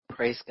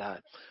Praise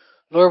God.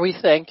 Lord, we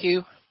thank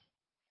you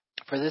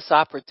for this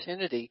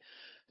opportunity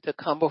to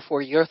come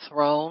before your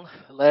throne.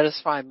 Let us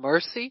find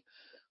mercy.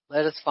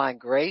 Let us find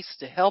grace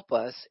to help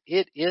us.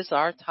 It is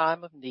our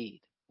time of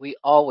need. We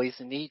always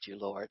need you,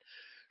 Lord.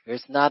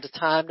 There's not a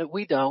time that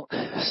we don't.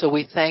 So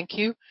we thank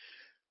you.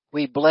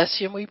 We bless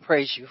you and we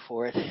praise you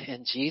for it.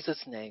 In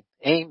Jesus' name,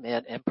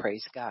 amen and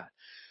praise God.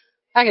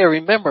 I can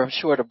remember I'm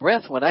short of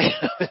breath when I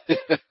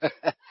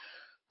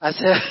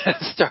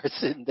start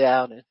sitting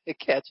down and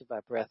catching my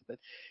breath. But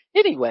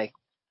anyway,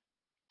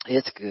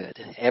 it's good.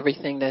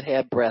 Everything that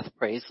had breath,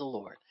 praise the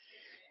Lord.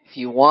 If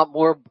you want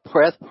more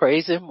breath,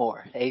 praise him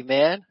more.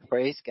 Amen.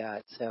 Praise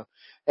God. So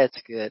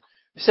that's good.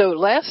 So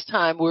last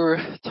time we were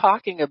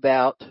talking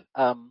about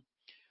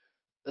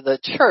the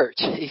church,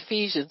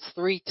 Ephesians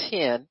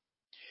 3:10,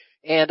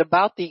 and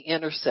about the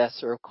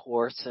intercessor, of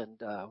course, and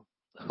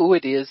who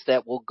it is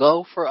that will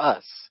go for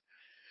us.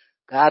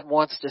 God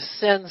wants to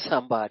send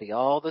somebody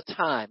all the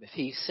time. If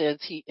he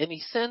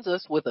sends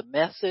us with a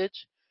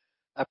message,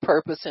 a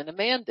purpose, and a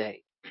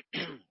mandate.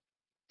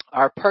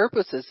 Our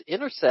purpose as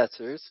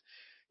intercessors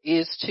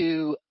is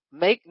to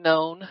make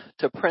known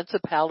to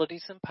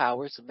principalities and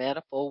powers the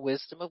manifold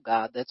wisdom of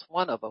God. That's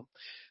one of them.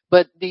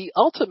 But the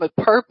ultimate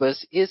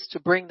purpose is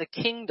to bring the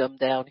kingdom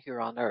down here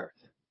on earth.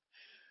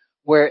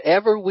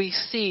 Wherever we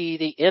see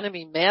the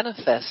enemy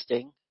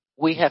manifesting,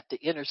 we have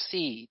to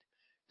intercede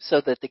so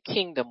that the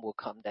kingdom will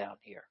come down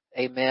here.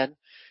 Amen.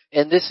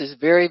 And this is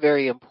very,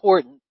 very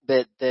important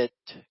that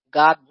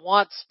God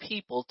wants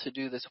people to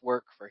do this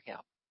work for him.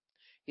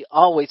 He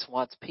always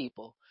wants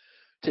people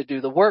to do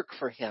the work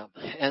for him.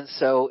 And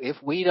so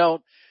if we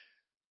don't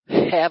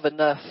have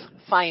enough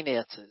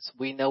finances,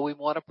 we know we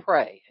want to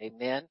pray.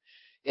 Amen.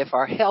 If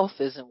our health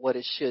isn't what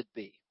it should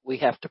be, we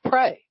have to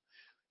pray.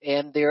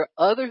 And there are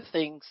other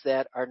things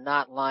that are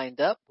not lined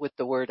up with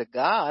the word of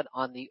God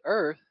on the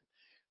earth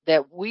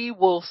that we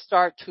will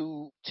start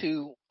to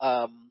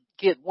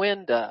get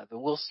wind of, and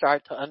we'll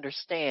start to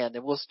understand,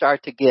 and we'll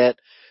start to get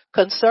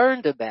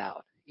concerned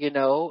about.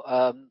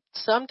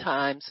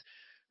 Sometimes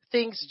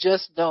things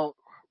just don't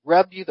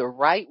rub you the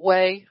right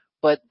way,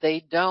 but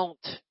they don't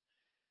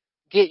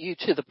get you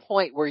to the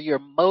point where you're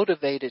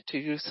motivated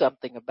to do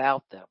something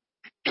about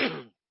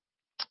them.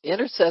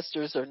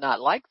 Intercessors are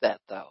not like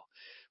that, though.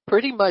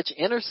 Pretty much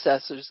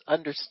intercessors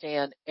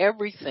understand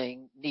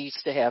everything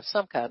needs to have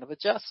some kind of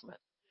adjustment.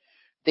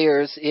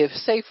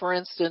 Say for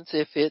instance,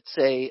 if it's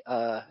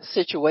a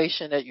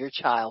situation at your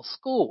child's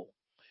school,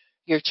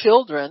 your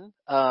children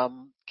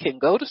can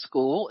go to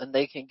school and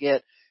they can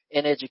get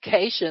an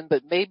education,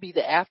 but maybe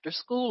the after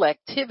school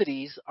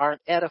activities aren't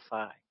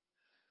edifying,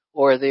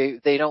 or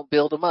they don't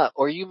build them up.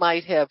 Or you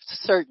might have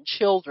certain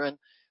children,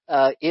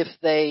 if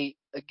they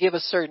give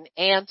a certain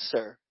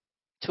answer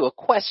to a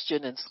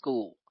question in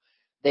school,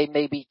 they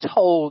may be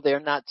told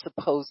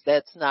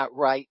that's not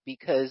right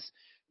because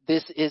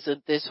this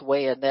isn't this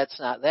way and that's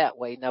not that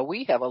way. Now,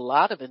 we have a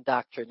lot of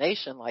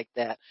indoctrination like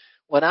that.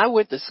 When I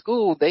went to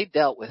school, they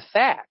dealt with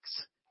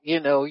facts. You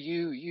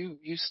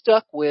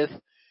stuck with,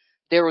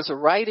 there was a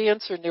right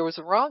answer and there was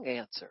a wrong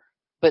answer.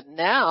 But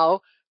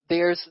now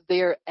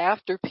they're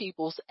after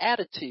people's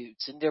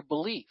attitudes and their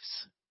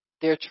beliefs.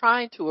 They're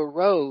trying to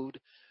erode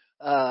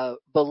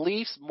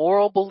beliefs,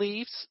 moral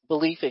beliefs,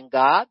 belief in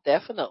God,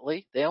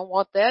 definitely. They don't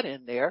want that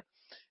in there.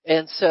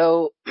 And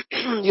so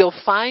you'll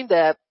find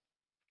that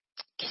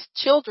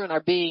children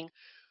are being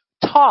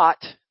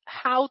taught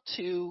how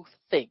to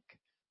think,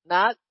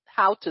 not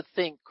how to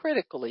think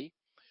critically,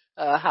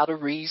 how to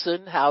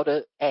reason, how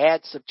to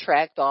add,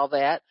 subtract, all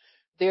that.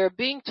 They're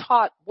being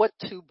taught what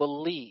to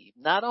believe,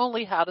 not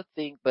only how to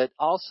think, but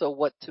also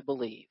what to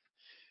believe.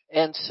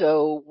 And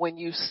so when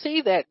you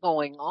see that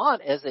going on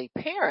as a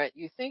parent,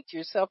 you think to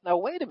yourself, now,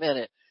 wait a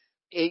minute.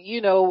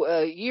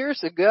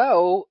 Years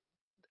ago,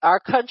 our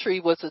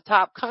country was the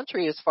top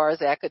country as far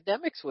as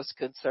academics was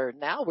concerned.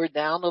 Now we're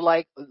down to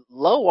like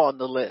low on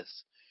the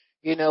list,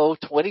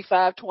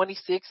 25,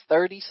 26,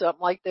 30,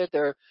 something like that.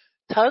 There are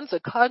tons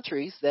of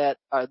countries that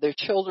their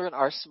children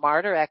are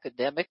smarter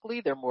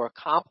academically. They're more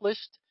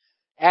accomplished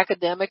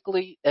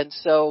academically. And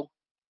so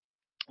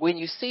when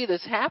you see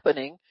this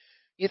happening,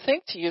 you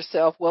think to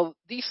yourself, well,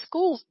 these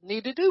schools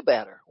need to do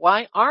better.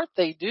 Why aren't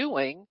they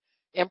doing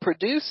and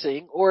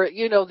producing? Or,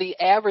 the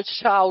average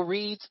child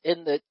reads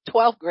in the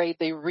 12th grade,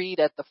 they read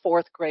at the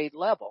 4th grade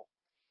level.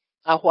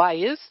 Why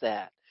is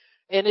that?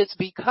 And it's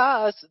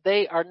because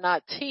they are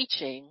not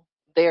teaching,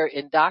 they're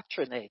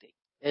indoctrinating.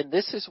 And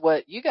this is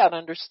what you got to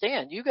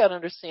understand. You got to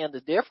understand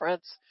the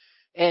difference.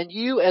 And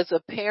you as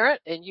a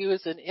parent and you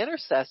as an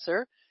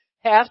intercessor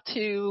have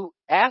to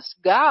ask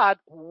God,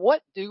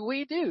 what do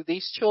we do?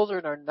 These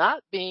children are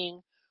not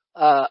being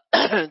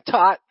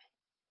taught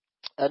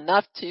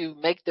enough to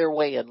make their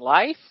way in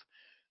life.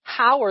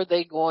 How are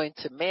they going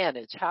to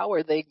manage? How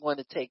are they going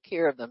to take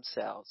care of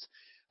themselves?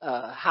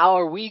 How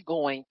are we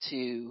going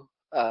to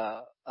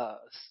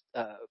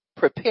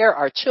prepare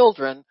our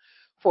children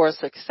for a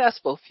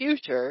successful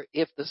future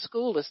if the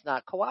school is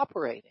not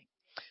cooperating?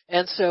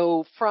 And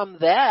so from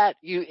that,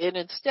 and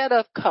instead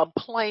of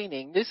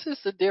complaining, this is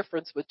the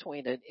difference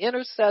between an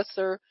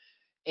intercessor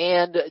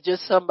and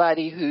just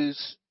somebody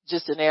who's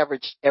just an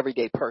average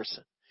everyday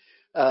person.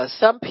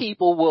 Some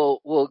people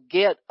will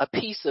get a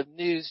piece of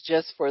news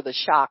just for the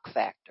shock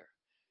factor,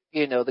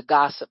 the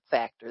gossip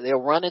factor. They'll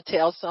run and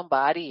tell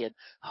somebody, and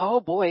oh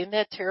boy, isn't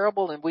that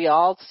terrible? And we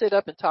all sit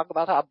up and talk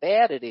about how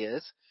bad it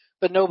is,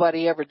 but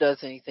nobody ever does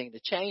anything to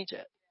change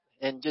it,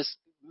 and just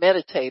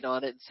meditate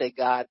on it and say,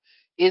 God,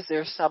 is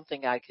there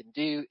something I can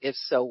do? If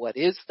so, what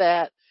is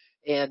that?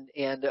 And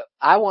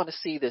I want to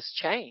see this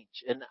change,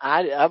 and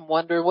I'm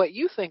wondering what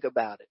you think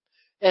about it.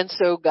 And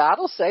so God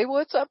will say,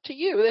 well, it's up to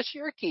you. That's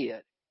your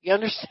kid. You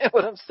understand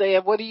what I'm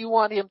saying? What do you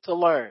want him to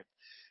learn?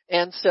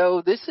 And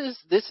so this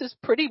is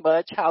pretty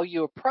much how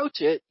you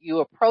approach it. You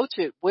approach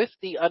it with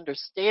the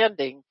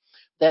understanding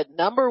that,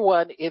 number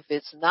one, if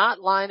it's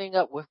not lining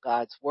up with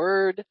God's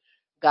word,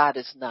 God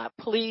is not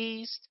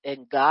pleased,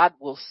 and God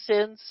will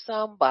send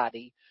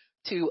somebody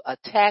to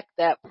attack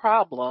that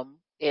problem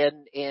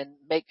and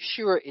make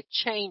sure it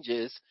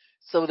changes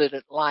so that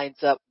it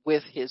lines up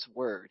with his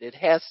word. It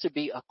has to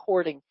be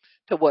according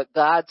to what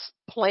God's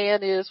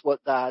plan is,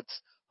 what God's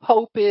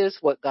hope is,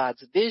 what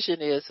God's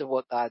vision is, and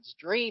what God's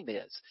dream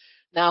is.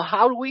 Now,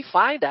 how do we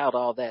find out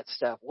all that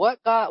stuff? What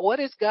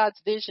is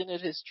God's vision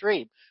and his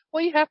dream?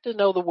 Well, you have to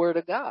know the word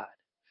of God.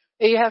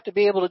 You have to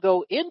be able to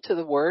go into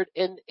the word,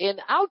 and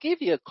I'll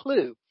give you a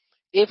clue.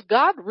 If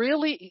God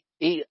really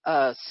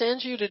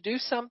sends you to do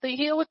something,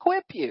 he'll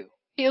equip you.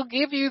 He'll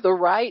give you the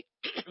right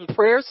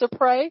prayers to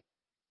pray,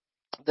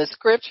 the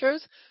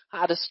scriptures,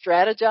 how to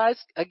strategize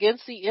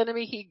against the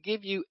enemy. He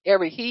give you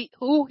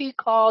who he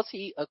calls,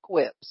 he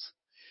equips.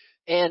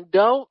 And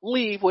don't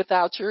leave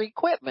without your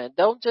equipment.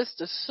 Don't just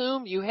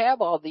assume you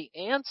have all the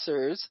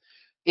answers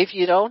if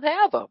you don't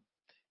have them.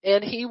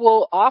 And he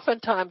will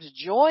oftentimes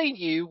join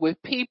you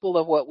with people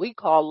of what we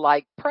call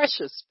like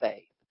precious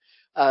faith.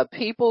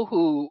 People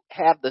who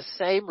have the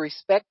same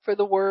respect for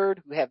the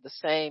word, who have the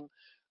same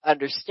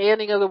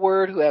understanding of the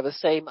word, who have the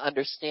same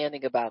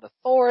understanding about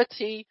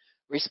authority,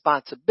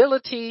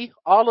 responsibility,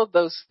 all of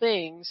those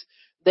things.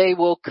 God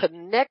will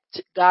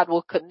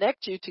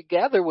connect you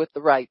together with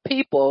the right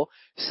people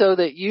so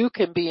that you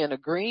can be in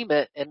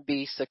agreement and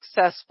be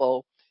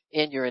successful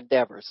in your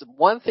endeavors. And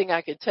one thing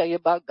I can tell you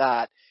about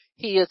God,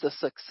 he is a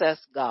success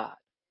God.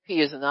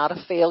 He is not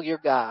a failure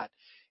God.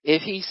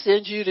 If he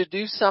sends you to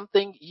do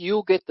something,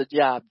 you'll get the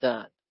job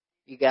done.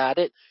 You got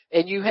it?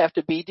 And you have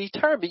to be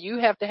determined. You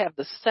have to have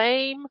the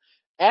same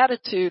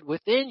attitude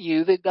within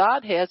you that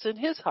God has in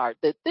his heart,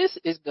 that this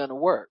is going to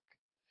work.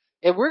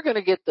 And we're going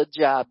to get the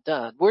job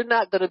done. We're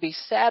not going to be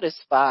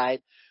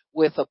satisfied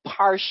with a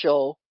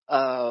partial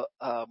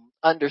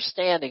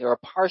understanding or a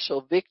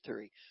partial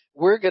victory.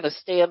 We're going to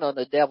stand on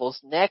the devil's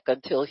neck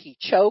until he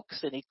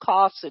chokes and he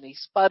coughs and he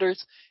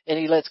sputters and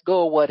he lets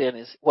go of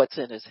what's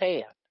in his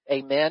hand.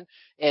 Amen.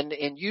 And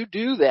you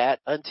do that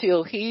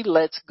until he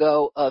lets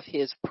go of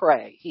his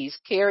prey. He's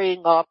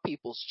carrying off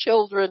people's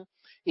children.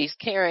 He's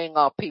carrying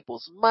off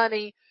people's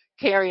money,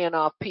 carrying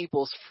off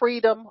people's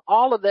freedom.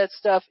 All of that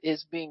stuff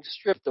is being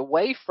stripped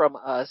away from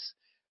us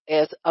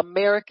as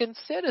American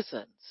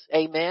citizens.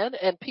 Amen.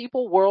 And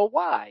people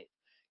worldwide.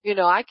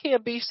 I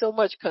can't be so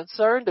much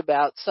concerned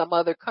about some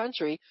other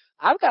country.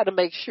 I've got to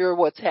make sure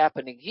what's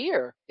happening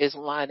here is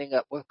lining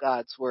up with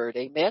God's word.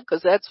 Amen.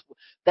 Because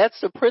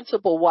that's the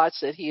principal watch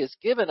that he has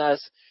given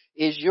us,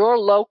 is your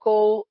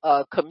local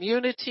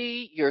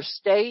community, your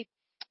state,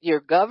 your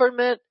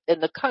government,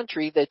 and the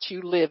country that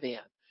you live in.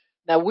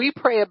 Now, we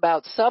pray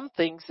about some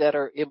things that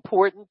are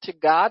important to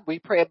God. We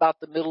pray about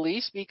the Middle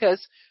East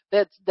because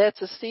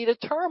that's a seat of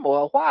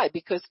turmoil. Why?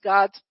 Because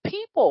God's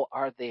people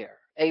are there.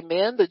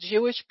 Amen. The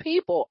Jewish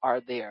people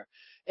are there.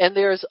 And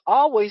there's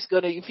always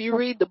going to, if you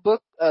read the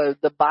book,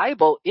 the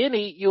Bible,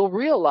 you'll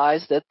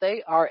realize that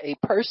they are a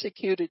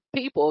persecuted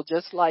people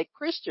just like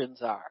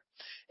Christians are.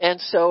 And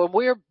so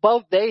we're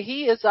both,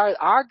 he is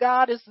our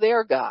God is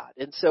their God.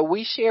 And so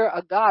we share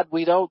a God.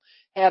 We don't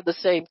have the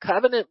same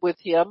covenant with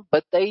him,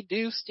 but they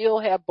do still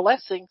have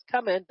blessings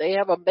coming. They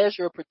have a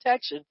measure of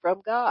protection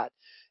from God.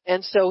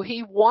 And so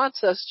he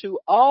wants us to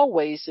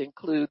always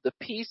include the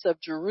peace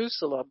of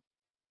Jerusalem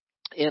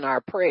in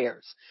our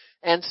prayers.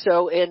 And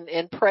so,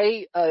 and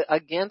pray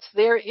against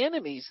their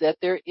enemies, that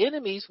their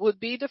enemies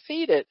would be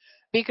defeated,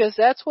 because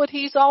that's what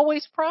he's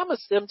always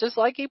promised them, just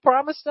like he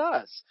promised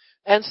us.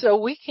 And so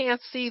we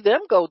can't see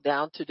them go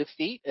down to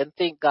defeat and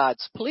think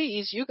God's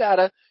pleased. You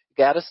gotta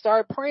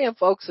start praying,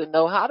 folks, and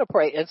know how to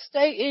pray and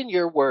stay in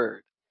your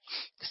word.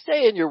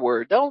 Stay in your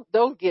word. Don't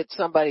go get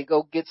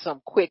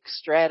some quick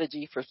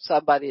strategy for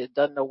somebody that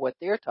doesn't know what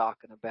they're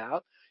talking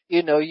about.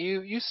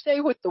 You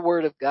stay with the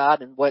word of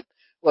God and what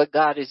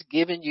God has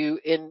given you.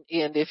 And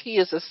if he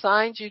has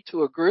assigned you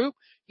to a group,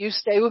 you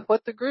stay with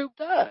what the group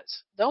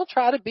does. Don't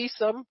try to be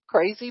some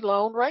crazy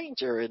lone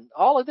ranger and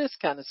all of this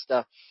kind of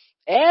stuff.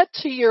 Add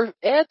to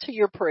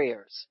your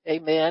prayers.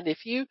 Amen. If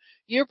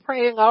you're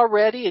praying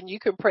already and you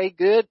can pray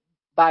good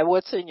by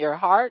what's in your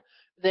heart,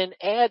 then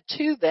add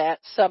to that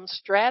some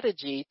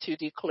strategy to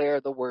declare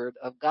the word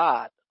of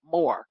God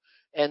more.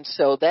 And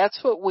so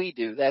that's what we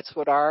do. That's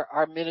what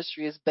our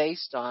ministry is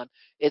based on.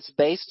 It's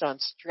based on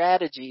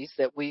strategies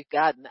that we've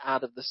gotten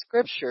out of the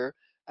scripture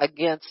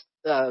against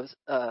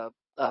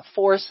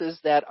forces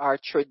that are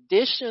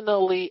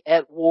traditionally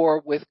at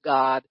war with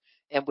God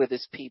and with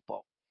his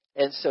people.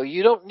 And so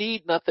you don't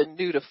need nothing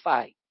new to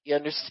fight. You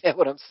understand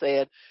what I'm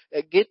saying?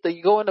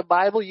 You go in the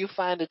Bible, you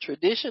find the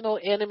traditional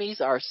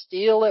enemies are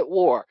still at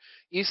war.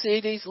 You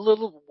see these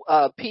little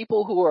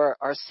people who are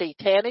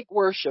satanic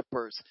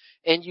worshipers,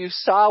 and you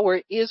saw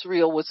where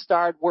Israel would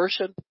start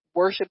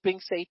worshiping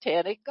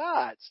satanic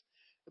gods.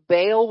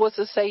 Baal was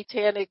a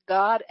satanic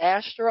god.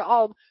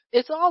 Ashtoreth,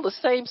 it's all the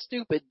same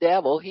stupid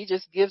devil. He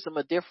just gives them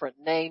a different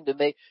name to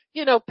make.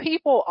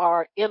 People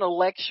are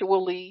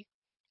intellectually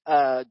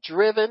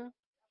driven.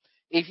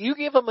 If you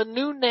give them a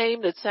new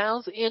name that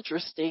sounds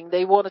interesting,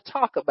 they want to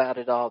talk about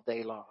it all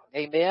day long.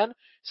 Amen?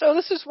 So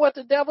this is what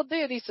the devil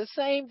did. He's the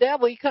same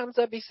devil. He comes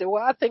up, he said,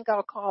 well, I think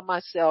I'll call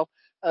myself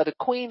the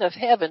Queen of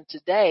Heaven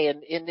today,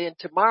 and then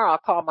tomorrow I'll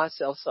call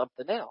myself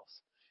something else.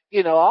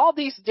 All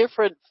these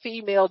different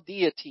female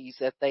deities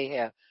that they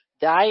have.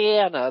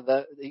 Diana,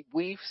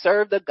 we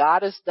serve the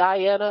goddess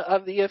Diana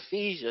of the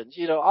Ephesians,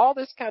 all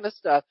this kind of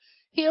stuff.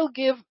 He'll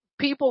give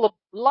people a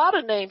lot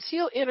of names.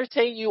 He'll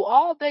entertain you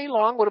all day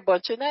long with a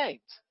bunch of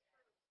names.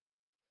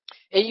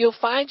 And you'll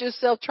find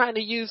yourself trying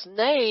to use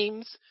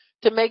names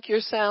to make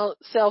yourself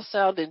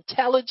sound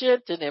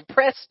intelligent and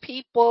impress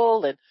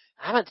people. And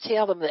I'm going to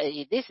tell them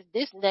that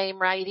this name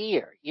right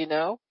here,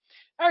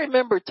 I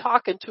remember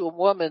talking to a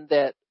woman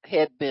that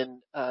had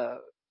been,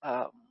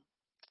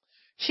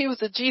 she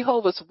was a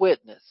Jehovah's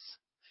Witness.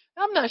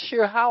 I'm not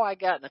sure how I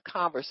got in a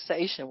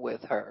conversation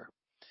with her.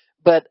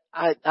 But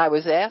I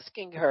was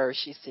asking her,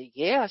 she said,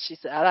 yeah. She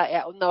said,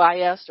 I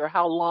asked her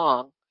how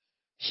long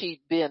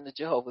she'd been a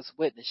Jehovah's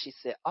Witness. She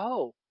said,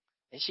 oh.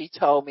 And she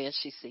told me, and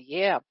she said,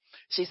 yeah.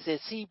 She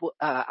said, see,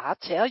 I'll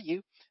tell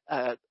you,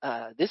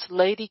 this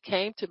lady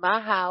came to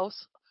my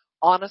house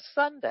on a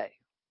Sunday.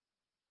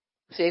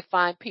 See,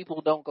 fine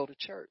people don't go to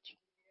church.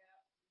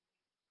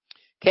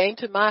 Came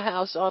to my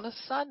house on a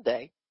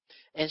Sunday.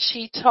 And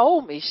she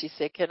told me, she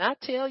said, can I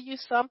tell you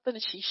something?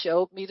 And she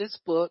showed me this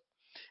book.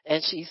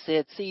 And she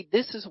said, see,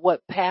 this is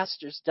what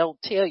pastors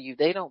don't tell you.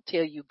 They don't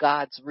tell you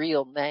God's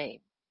real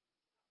name.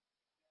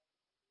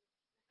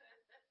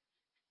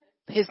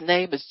 His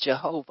name is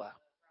Jehovah.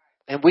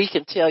 And we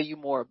can tell you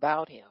more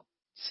about him.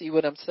 See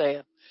what I'm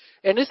saying?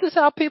 And this is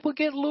how people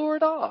get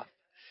lured off.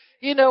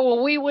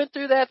 When we went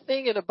through that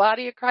thing in the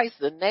body of Christ,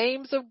 the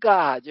names of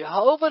God,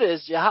 Jehovah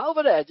this,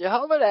 Jehovah that,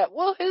 Jehovah that.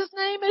 Well, his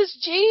name is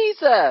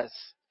Jesus.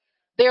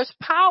 There's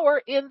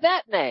power in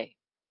that name.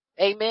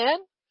 Amen?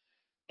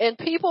 And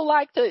people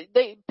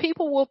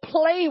people will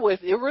play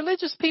with it.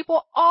 Religious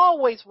people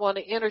always want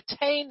to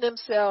entertain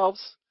themselves.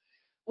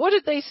 What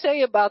did they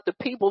say about the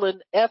people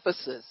in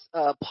Ephesus?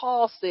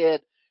 Paul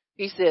said,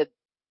 he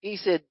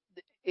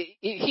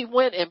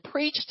went and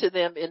preached to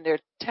them in their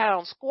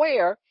town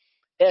square.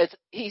 As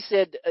he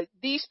said,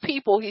 these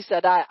people, he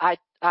said, I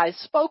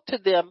spoke to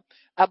them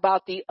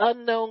about the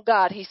unknown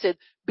God. He said,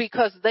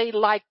 because they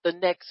like the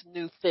next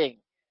new thing.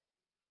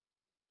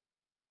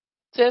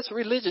 So that's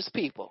religious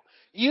people.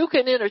 You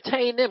can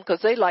entertain them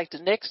because they like the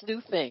next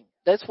new thing.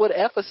 That's what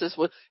Ephesus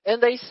was.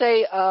 And they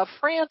say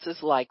France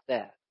is like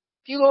that.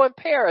 If you go in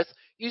Paris,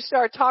 you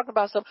start talking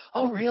about something.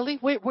 Oh, really?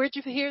 Where'd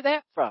you hear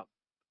that from?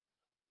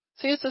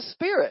 See, it's a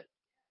spirit.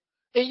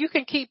 And you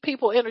can keep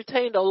people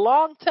entertained a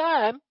long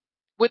time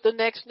with the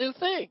next new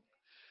thing.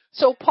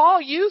 So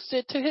Paul used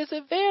it to his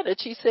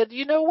advantage. He said,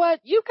 you know what?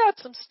 You've got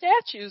some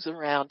statues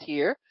around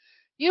here.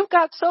 You've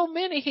got so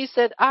many. He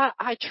said,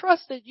 I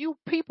trust that you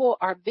people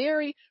are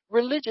very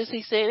religious,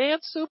 he said, and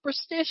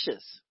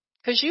superstitious.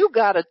 Because you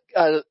got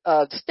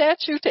a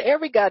statue to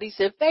every God. He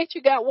said, in fact,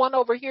 you got one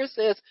over here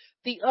says,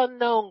 the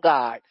unknown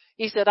God.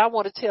 He said, I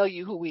want to tell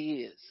you who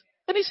he is.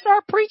 And he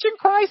started preaching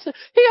Christ.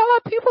 He had a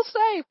lot of people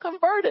saved,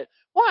 converted.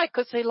 Why?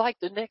 Because they like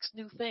the next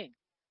new thing.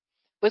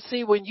 But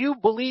see, when you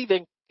believe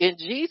in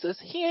Jesus,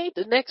 he ain't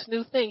the next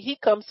new thing. He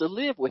comes to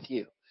live with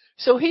you.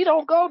 So he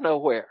don't go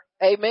nowhere.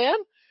 Amen?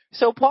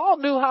 So Paul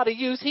knew how to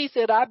use, he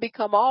said, I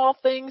become all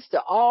things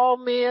to all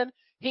men.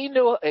 He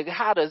knew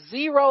how to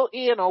zero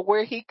in on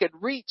where he could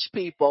reach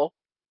people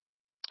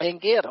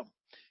and get them.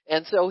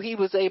 And so he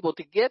was able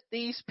to get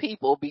these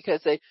people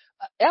because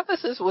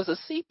Ephesus was a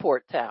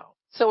seaport town.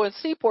 So in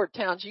seaport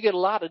towns, you get a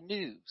lot of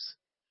news.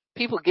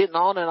 People getting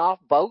on and off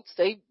boats,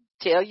 they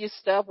tell you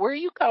stuff. Where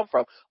you come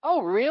from?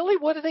 Oh, really?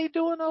 What are they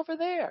doing over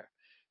there?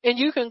 And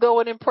you can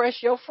go and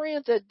impress your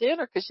friends at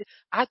dinner because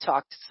I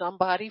talked to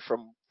somebody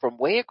from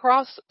way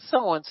across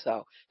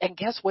so-and-so. And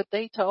guess what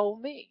they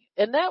told me?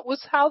 And that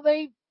was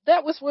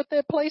what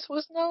that place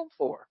was known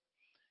for.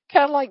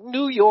 Kind of like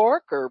New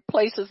York or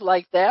places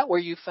like that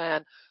where you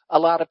find a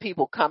lot of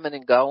people coming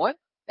and going.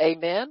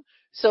 Amen.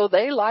 So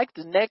they like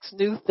the next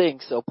new thing.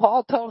 So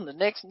Paul told them the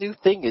next new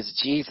thing is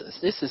Jesus.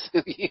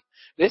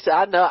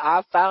 I know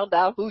I found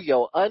out who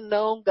your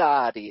unknown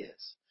God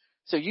is.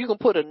 So you can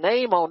put a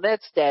name on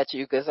that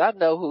statue because I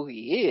know who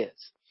he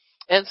is.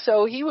 And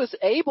so he was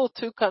able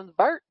to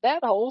convert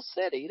that whole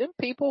city. Then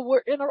people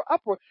were in an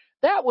uproar.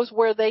 That was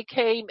where they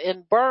came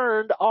and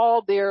burned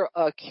all their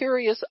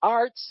curious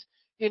arts,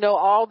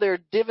 all their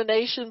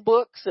divination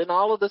books and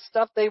all of the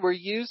stuff they were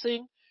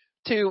using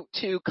to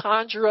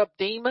conjure up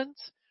demons.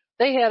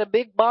 They had a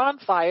big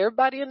bonfire.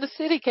 Everybody in the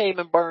city came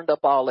and burned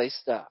up all their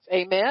stuff.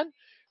 Amen.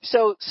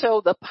 So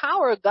the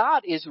power of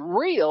God is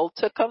real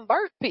to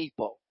convert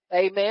people.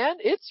 Amen.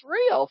 It's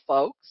real,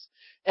 folks.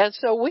 And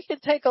so we can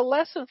take a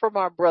lesson from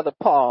our brother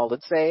Paul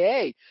and say,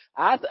 hey,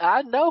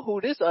 I know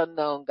who this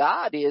unknown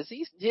God is.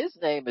 His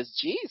name is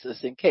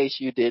Jesus, in case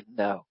you didn't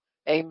know.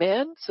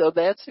 Amen. So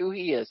that's who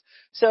he is.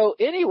 So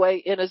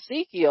anyway, in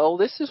Ezekiel,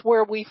 this is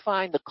where we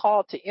find the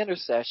call to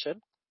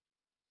intercession.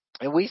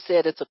 And we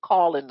said it's a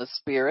call in the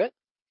spirit.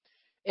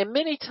 And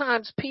many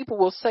times people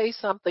will say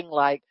something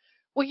like,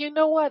 well, you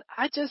know what?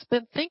 I just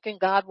been thinking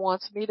God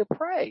wants me to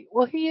pray.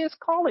 Well, he is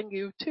calling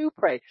you to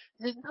pray.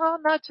 He says, no,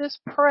 not just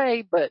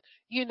pray, but,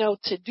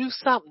 to do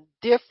something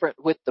different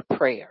with the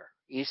prayer,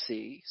 you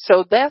see.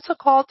 So that's a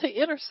call to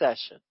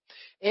intercession.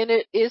 And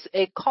it is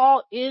a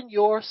call in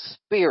your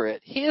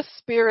spirit. His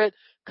spirit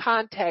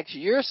contacts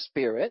your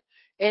spirit,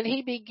 and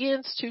he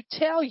begins to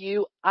tell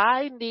you,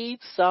 I need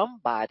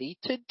somebody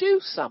to do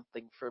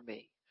something for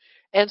me.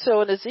 And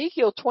so in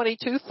Ezekiel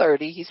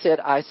 22:30, he said,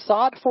 I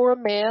sought for a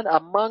man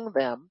among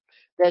them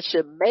that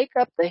should make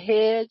up the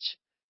hedge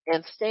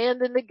and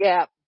stand in the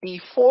gap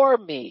before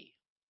me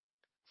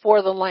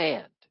for the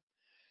land.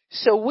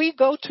 So we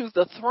go to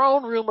the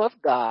throne room of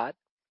God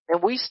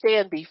and we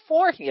stand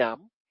before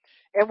him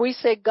and we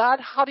say, God,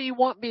 how do you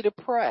want me to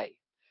pray?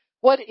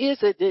 What is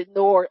it,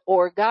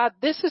 or God,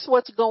 this is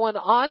what's going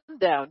on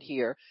down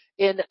here,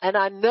 and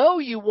I know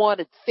you want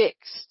it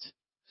fixed.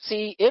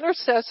 See,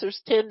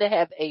 intercessors tend to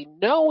have a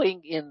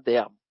knowing in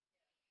them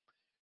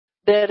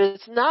that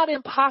it's not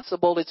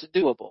impossible, it's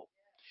doable.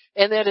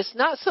 And that it's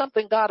not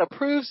something God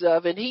approves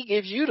of, and he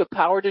gives you the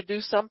power to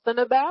do something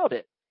about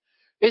it.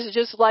 It's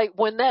just like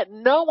when that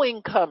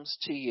knowing comes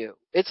to you,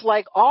 it's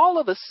like all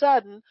of a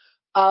sudden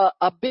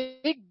a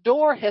big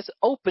door has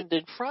opened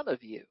in front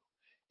of you.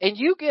 And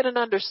you get an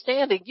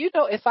understanding,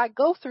 if I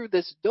go through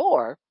this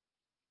door,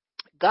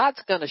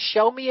 God's going to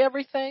show me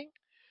everything.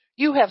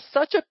 You have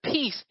such a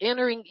peace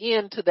entering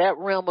into that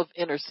realm of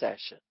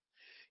intercession.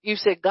 You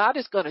said, God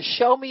is going to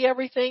show me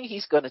everything.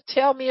 He's going to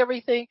tell me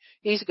everything.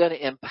 He's going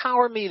to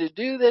empower me to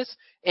do this.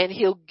 And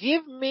he'll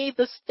give me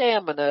the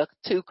stamina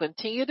to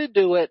continue to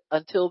do it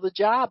until the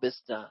job is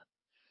done.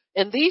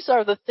 And these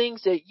are the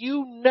things that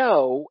you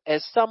know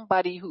as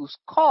somebody who's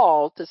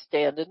called to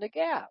stand in the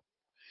gap.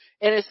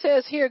 And it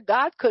says here,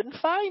 God couldn't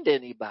find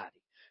anybody.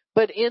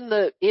 But in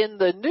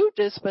the new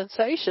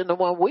dispensation, the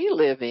one we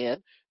live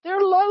in, there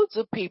are loads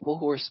of people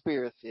who are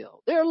spirit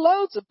filled. There are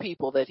loads of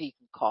people that he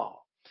can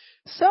call.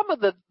 Some of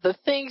the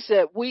things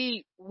that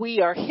we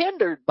are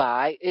hindered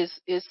by is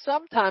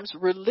sometimes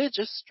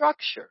religious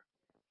structure.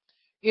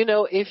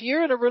 If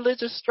you're in a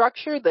religious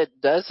structure that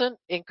doesn't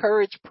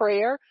encourage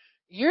prayer,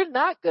 you're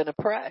not going to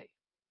pray.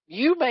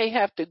 You may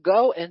have to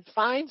go and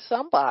find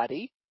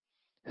somebody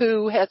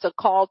who has a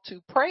call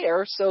to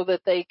prayer so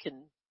that they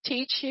can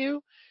teach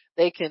you,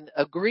 they can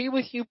agree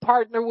with you,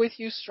 partner with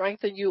you,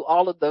 strengthen you,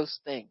 all of those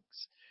things.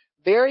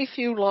 Very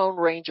few Lone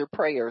Ranger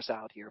prayers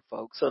out here,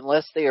 folks,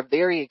 unless they are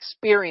very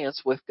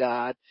experienced with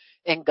God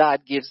and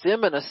God gives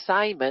them an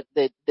assignment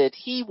that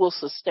he will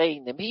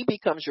sustain them. He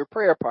becomes your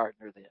prayer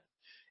partner then.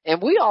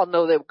 And we all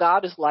know that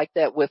God is like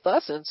that with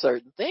us in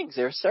certain things.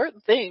 There are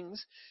certain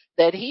things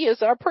that he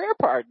is our prayer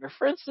partner.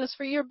 For instance,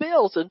 for your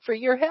bills and for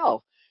your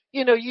health.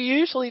 You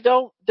usually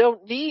don't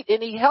need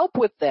any help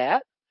with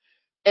that,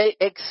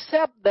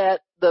 except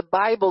that the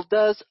Bible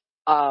does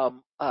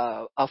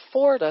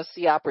afford us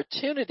the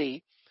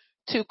opportunity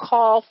to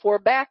call for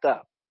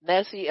backup. And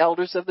that's the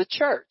elders of the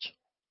church.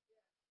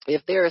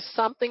 If there is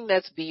something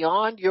that's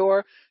beyond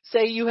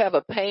say you have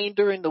a pain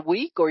during the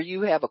week or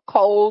you have a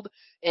cold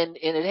and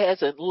it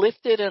hasn't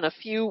lifted in a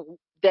few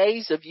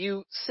days of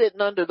you sitting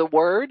under the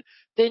word,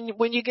 then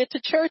when you get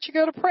to church, you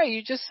go to pray.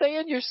 You just say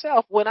in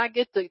yourself, when I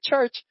get to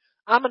church,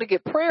 I'm going to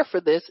get prayer for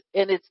this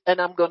and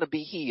I'm going to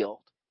be healed.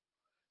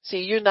 See,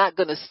 you're not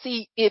going to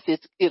see if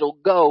it'll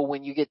go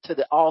when you get to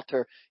the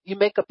altar. You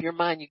make up your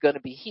mind you're going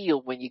to be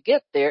healed when you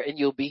get there, and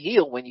you'll be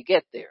healed when you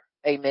get there.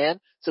 Amen.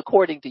 It's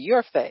according to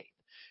your faith.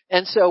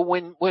 And so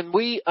when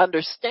we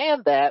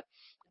understand that,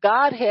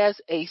 God has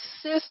a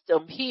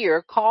system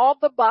here called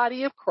the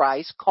body of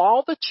Christ,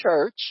 called the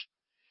church,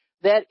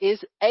 that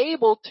is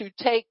able to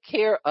take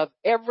care of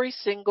every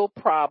single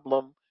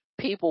problem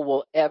people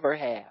will ever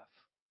have.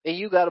 And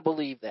you got to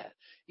believe that.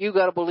 You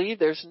got to believe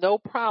there's no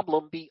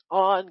problem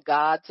beyond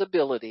God's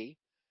ability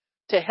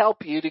to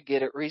help you to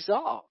get it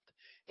resolved.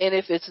 And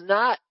if it's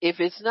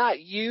not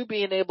you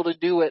being able to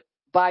do it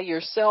by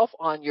yourself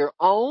on your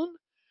own,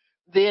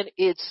 then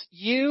it's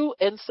you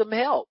and some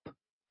help.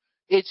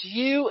 It's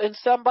you and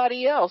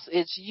somebody else.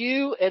 It's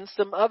you and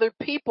some other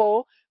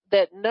people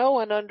that know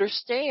and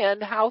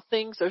understand how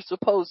things are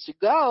supposed to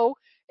go,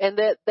 and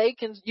that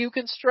you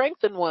can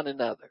strengthen one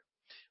another.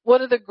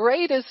 One of the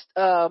greatest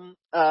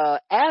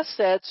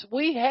assets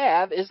we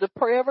have is the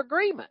prayer of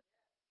agreement.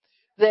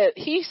 That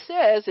he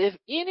says, if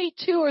any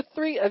two or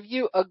three of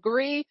you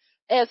agree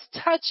as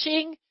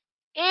touching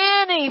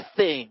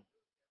anything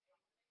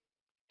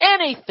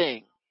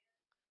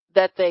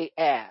that they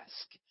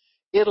ask,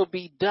 it'll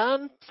be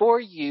done for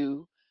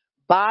you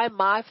by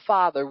my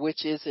Father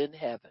which is in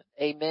heaven.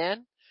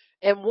 Amen.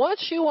 And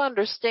once you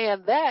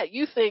understand that,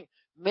 you think,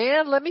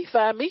 man, let me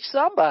find me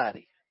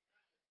somebody.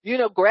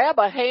 Grab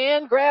a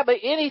hand,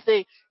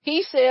 anything.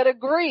 He said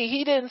agree.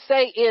 He didn't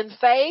say in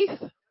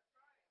faith.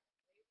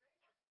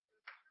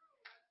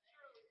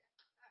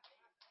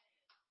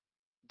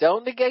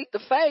 Don't negate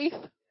the faith.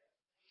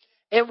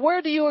 And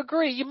where do you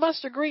agree? You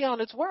must agree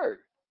on its word.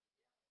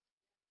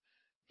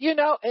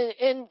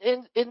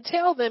 And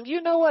tell them,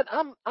 you know what,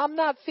 I'm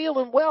not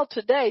feeling well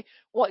today.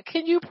 What,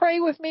 can you pray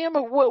with me?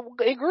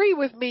 Agree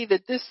with me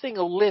that this thing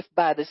will lift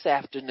by this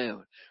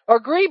afternoon. Or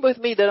agree with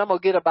me that I'm going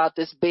to get about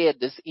this bed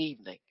this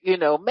evening.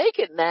 Make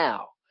it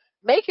now.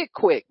 Make it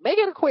quick. Make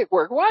it a quick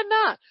work. Why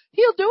not?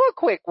 He'll do a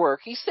quick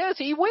work. He says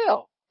he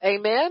will.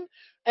 Amen.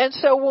 And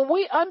so when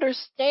we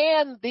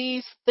understand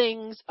these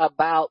things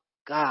about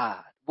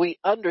God, we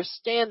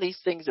understand these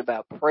things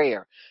about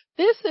prayer.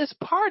 This is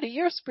part of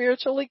your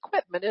spiritual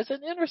equipment as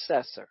an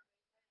intercessor.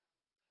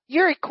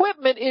 Your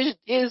equipment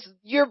is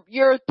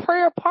your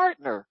prayer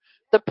partner,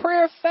 the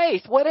prayer of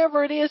faith,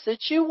 whatever it is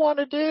that you want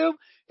to do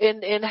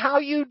and how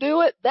you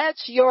do it,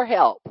 that's your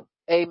help.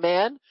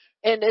 Amen.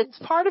 And it's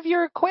part of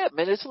your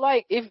equipment. It's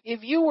like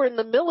if you were in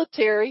the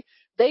military,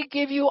 they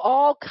give you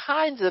all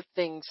kinds of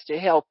things to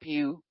help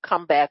you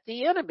combat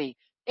the enemy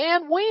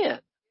and win.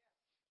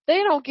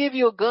 They don't give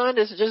you a gun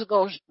that's just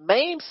going to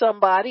maim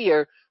somebody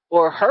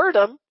or hurt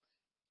them.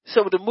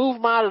 So to move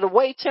them out of the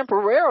way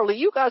temporarily,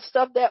 you got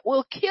stuff that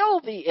will kill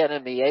the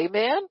enemy,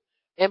 amen,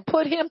 and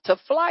put him to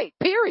flight,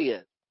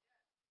 period.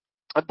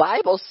 The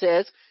Bible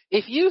says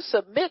if you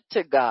submit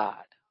to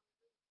God,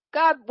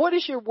 what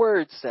does your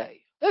word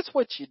say? That's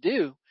what you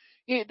do.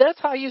 That's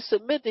how you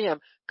submit to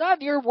him.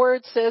 God, your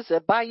word says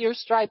that by your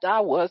stripes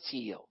I was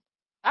healed.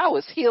 I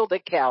was healed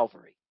at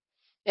Calvary.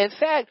 In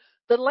fact,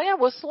 the Lamb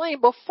was slain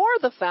before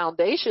the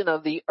foundation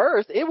of the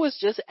earth. It was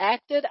just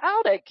acted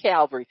out at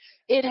Calvary.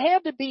 It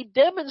had to be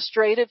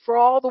demonstrated for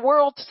all the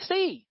world to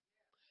see.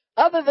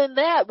 Other than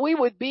that, we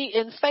would be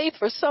in faith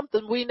for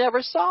something we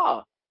never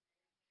saw.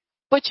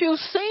 But you've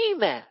seen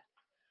that.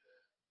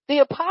 The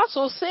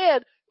apostles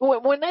said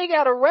when they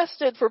got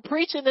arrested for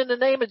preaching in the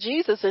name of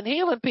Jesus and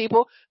healing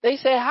people, they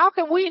said, how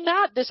can we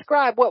not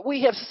describe what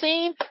we have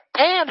seen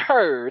and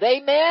heard?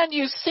 Amen.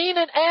 You've seen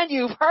it and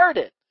you've heard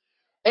it.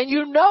 And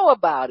you know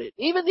about it.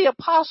 Even the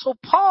Apostle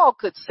Paul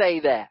could say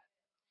that.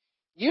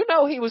 He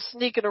was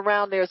sneaking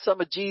around there at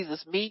some of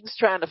Jesus' meetings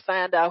trying to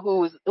find out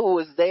who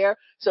was there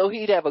so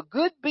he'd have a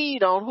good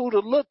bead on who to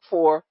look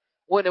for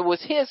when it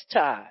was his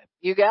time.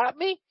 You got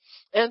me?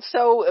 And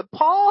so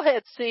Paul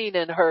had seen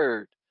and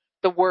heard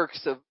the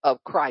works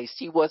of Christ.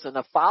 He wasn't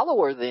a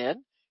follower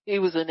then. He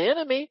was an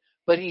enemy,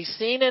 but he's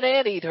seen it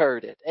and he'd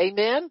heard it.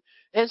 Amen?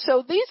 And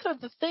so these are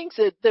the things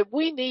that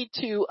we need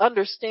to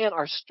understand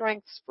are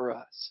strengths for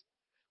us.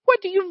 What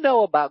do you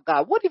know about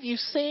God? What have you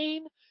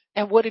seen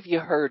and what have you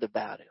heard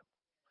about him?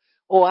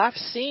 Oh, I've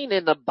seen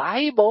in the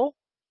Bible.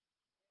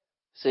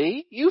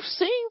 See, you've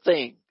seen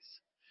things.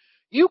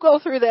 You go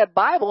through that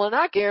Bible and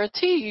I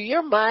guarantee you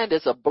your mind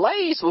is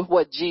ablaze with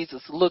what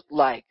Jesus looked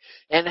like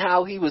and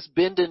how he was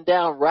bending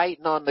down,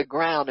 writing on the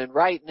ground and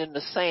writing in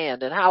the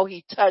sand and how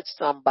he touched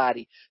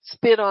somebody,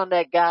 spit on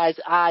that guy's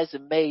eyes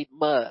and made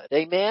mud.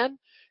 Amen?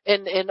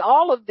 And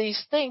all of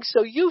these things.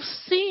 So you've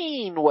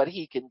seen what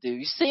he can do.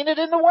 You've seen it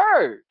in the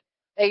Word.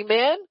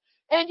 Amen?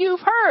 And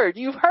you've heard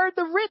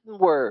the written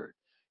Word.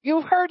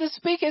 You've heard him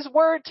speak his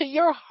word to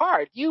your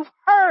heart. You've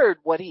heard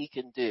what he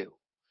can do.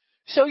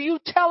 So you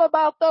tell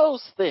about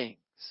those things.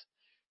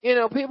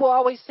 People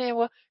always saying,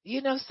 well,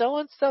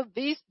 so-and-so,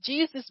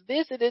 Jesus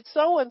visited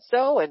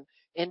so-and-so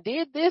and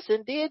did this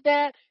and did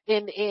that.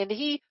 And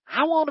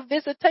I want a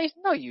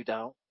visitation. No, you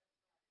don't.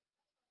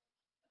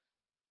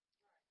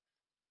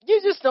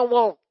 You just don't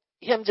want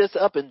him just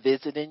up and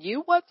visiting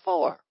you. What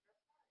for?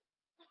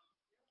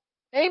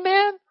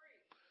 Amen.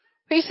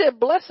 He said,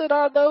 blessed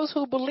are those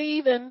who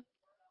believe in,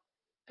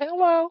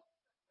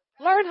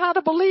 learn how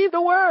to believe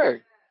the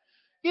word.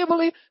 You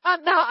believe? Now,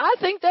 I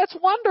think that's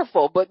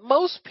wonderful, but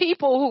most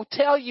people who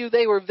tell you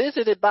they were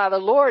visited by the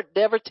Lord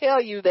never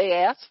tell you they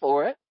asked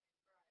for it.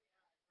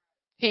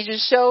 He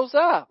just shows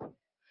up.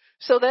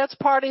 So that's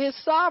part of his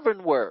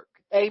sovereign work.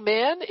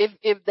 Amen.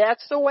 If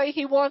that's the way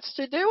he wants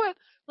to do it,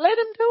 let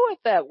him do it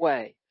that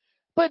way.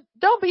 But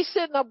don't be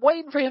sitting up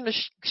waiting for him to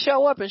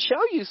show up and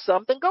show you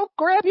something. Go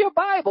grab your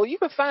Bible. You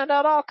can find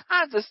out all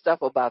kinds of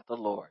stuff about the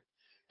Lord.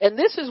 And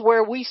this is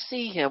where we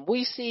see him.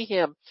 We see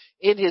him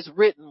in his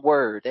written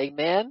word.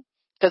 Amen.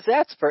 Because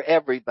that's for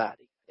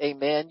everybody.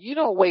 Amen. You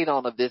don't wait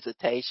on a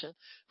visitation.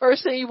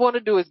 First thing you want to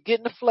do is get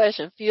in the flesh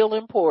and feel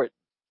important.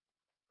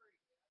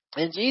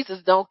 And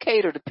Jesus don't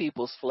cater to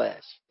people's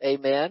flesh.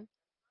 Amen.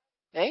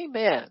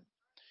 Amen.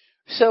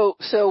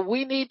 So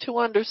we need to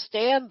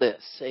understand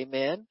this.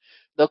 Amen.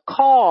 The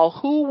call,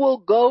 who will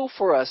go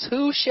for us?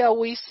 Who shall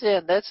we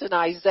send? That's in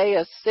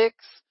Isaiah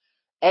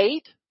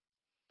 6:8.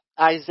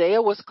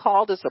 Isaiah was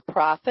called as a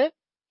prophet,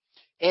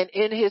 and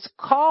in his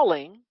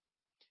calling,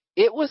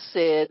 it was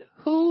said,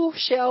 who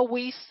shall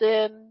we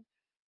send?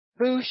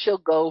 Who shall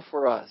go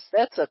for us?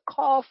 That's a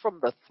call from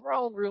the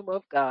throne room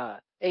of God.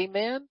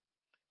 Amen.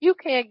 You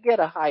can't get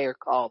a higher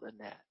call than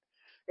that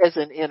as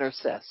an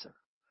intercessor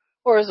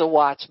or as a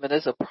watchman,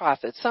 as a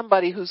prophet,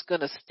 somebody who's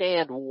going to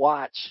stand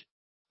watch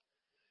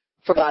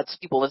for God's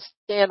people and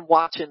stand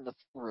watch in the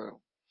room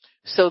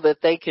so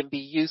that they can be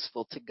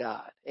useful to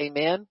God.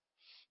 Amen.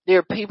 There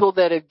are people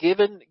that have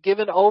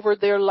given over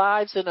their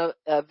lives in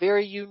a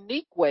very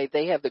unique way.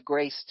 They have the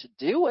grace to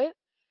do it.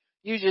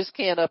 You just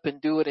can't up and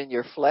do it in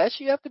your flesh.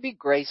 You have to be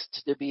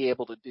graced to be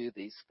able to do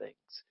these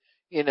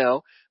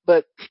things,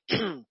 But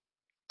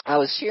I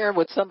was sharing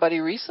with somebody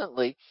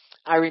recently.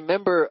 I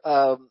remember,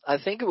 I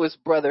think it was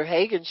Brother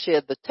Hagin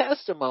shared the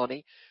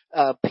testimony.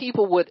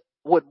 People would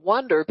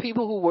wonder,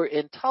 people who were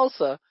in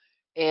Tulsa,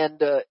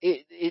 and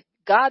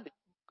God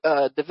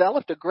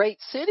developed a great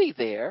city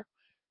there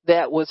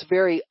that was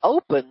very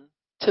open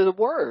to the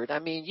word. I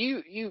mean,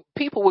 you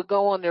people would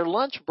go on their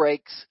lunch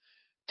breaks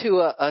to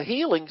a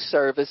healing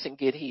service and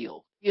get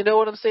healed. You know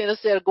what I'm saying?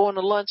 Instead of going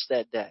to lunch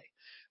that day.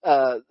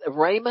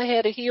 Rhema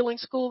had a healing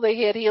school.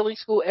 They had healing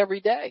school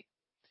every day.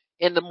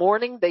 In the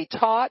morning, they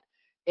taught,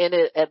 and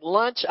at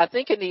lunch, I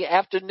think in the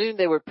afternoon,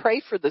 they would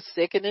pray for the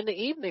sick, and in the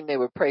evening, they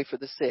would pray for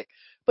the sick.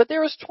 But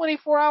there was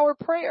 24-hour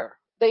prayer.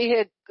 They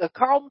had,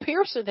 Carlton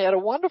Pearson had a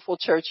wonderful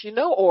church.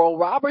 Oral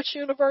Roberts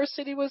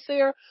University was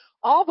there.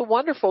 All the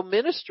wonderful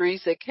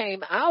ministries that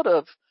came out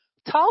of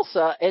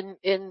Tulsa,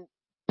 and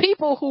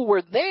people who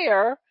were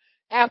there,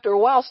 after a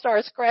while,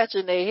 started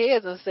scratching their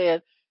heads and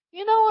saying,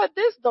 you know what,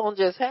 this don't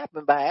just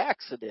happen by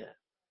accident.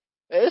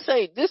 This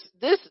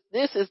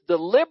is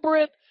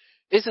deliberate.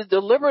 This is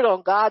deliberate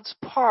on God's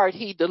part.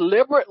 He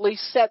deliberately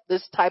set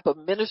this type of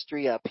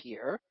ministry up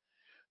here.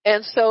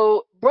 And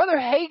so Brother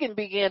Hagin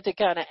began to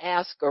kind of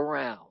ask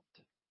around.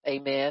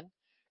 Amen.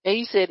 And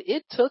he said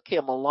it took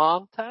him a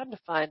long time to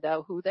find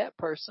out who that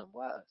person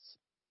was.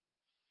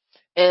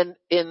 And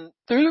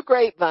through the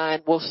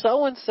grapevine, well,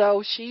 so and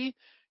so, she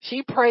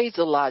prays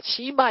a lot.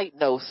 She might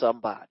know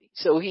somebody.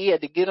 So he had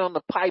to get on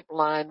the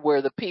pipeline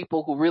where the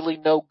people who really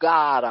know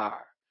God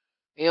are.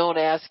 You don't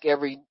ask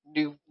every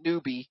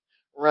newbie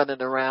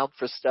running around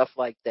for stuff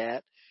like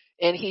that.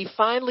 And he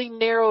finally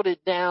narrowed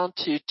it down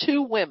to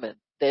 2 women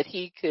that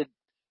he could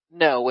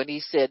know. And he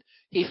said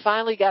he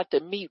finally got to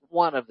meet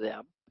one of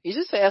them. He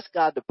just asked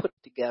God to put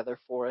it together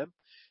for him.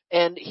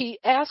 And he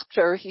asked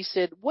her, he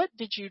said, what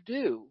did you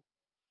do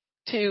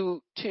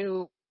to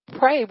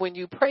pray when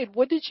you prayed?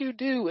 What did you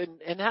do?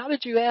 And how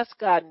did you ask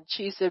God? And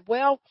she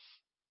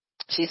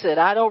said,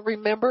 I don't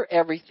remember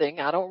everything.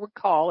 I don't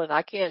recall, and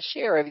I can't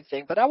share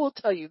everything, but I will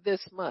tell you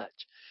this much.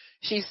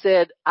 She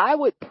said, I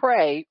would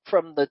pray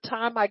from the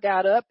time I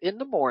got up in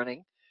the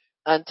morning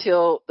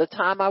until the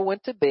time I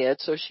went to bed.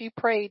 So she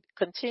prayed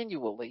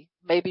continually,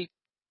 maybe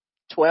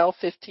 12,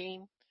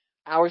 15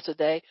 hours a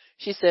day.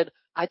 She said,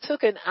 I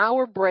took an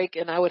hour break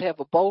and I would have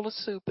a bowl of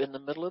soup in the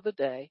middle of the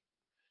day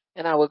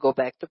and I would go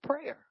back to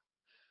prayer.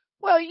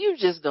 Well, you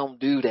just don't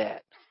do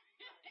that.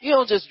 You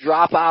don't just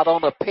drop out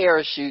on a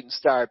parachute and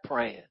start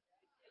praying.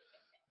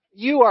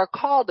 You are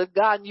called of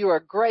God and you are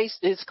graced.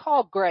 It's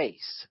called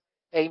grace.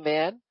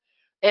 Amen.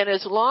 And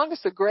as long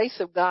as the grace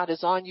of God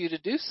is on you to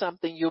do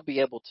something, you'll be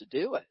able to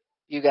do it.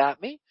 You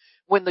got me?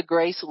 When the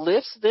grace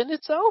lifts, then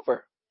it's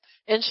over.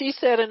 And she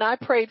said, and I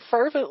prayed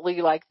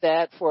fervently like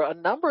that for a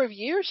number of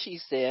years, she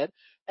said,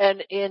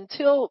 and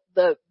until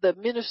the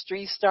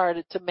ministry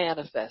started to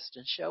manifest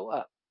and show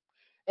up.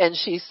 And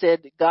she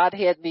said, God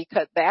had me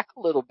cut back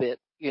a little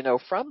bit,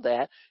 from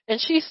that. And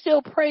she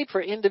still prayed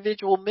for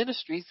individual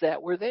ministries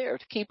that were there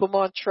to keep them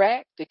on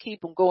track, to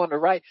keep them going the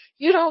right.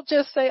 You don't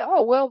just say,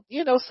 oh, well,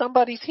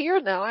 somebody's here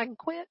now, I can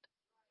quit.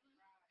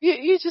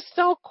 You just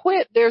don't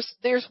quit.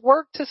 There's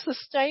work to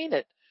sustain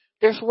it.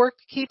 There's work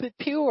to keep it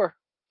pure.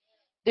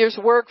 There's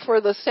work for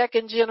the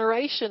second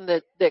generation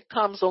that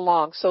comes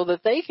along so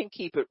that they can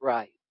keep it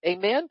right.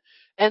 Amen.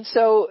 And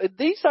so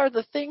these are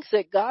the things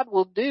that God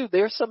will do.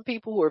 There's some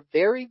people who are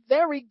very,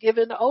 very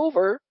given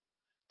over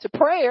to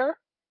prayer,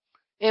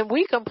 and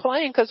we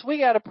complain because we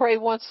got to pray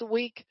once a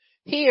week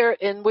here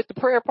and with the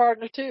prayer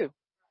partner too.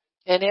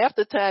 And half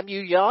the time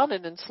you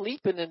yawning and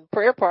sleeping and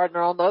prayer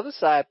partner on the other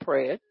side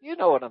praying. You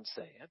know what I'm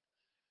saying.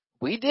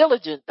 We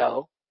diligent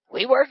though.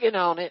 We working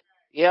on it.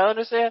 You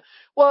understand?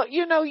 Well,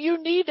 you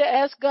need to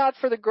ask God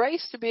for the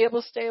grace to be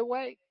able to stay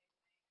awake.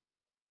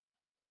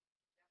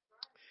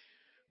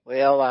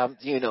 Well,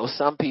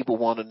 some people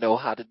want to know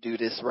how to do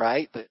this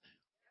right, but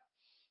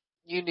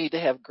you need to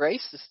have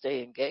grace to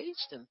stay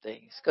engaged in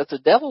things because the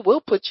devil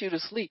will put you to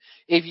sleep.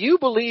 If you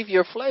believe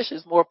your flesh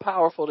is more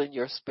powerful than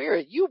your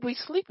spirit, you'll be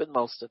sleeping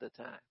most of the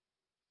time.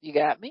 You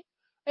got me?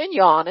 And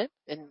yawning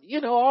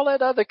and, all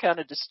that other kind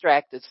of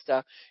distracted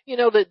stuff.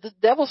 The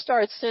devil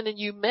starts sending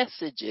you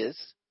messages.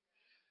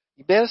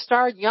 You better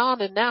start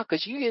yawning now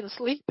because you're getting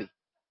sleepy.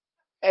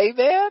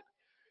 Amen.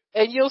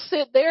 And you'll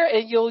sit there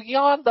and you'll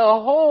yawn the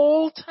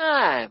whole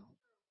time.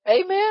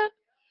 Amen.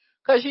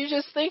 Because you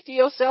just think to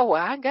yourself, well,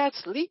 I got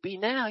sleepy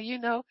now, you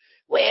know.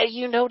 Well,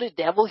 you know, the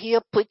devil,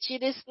 he'll put you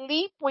to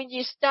sleep when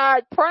you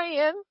start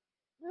praying.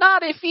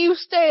 Not if you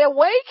stay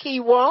awake,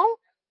 he won't.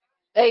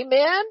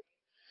 Amen.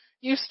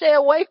 You stay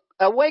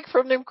awake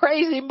from them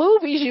crazy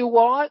movies you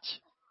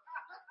watch.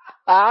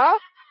 Huh?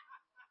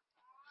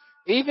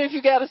 Even if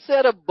you got to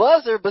set a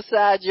buzzer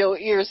beside your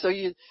ear so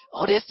you,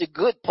 oh, that's the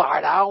good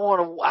part. I don't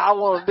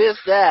want to miss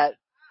that.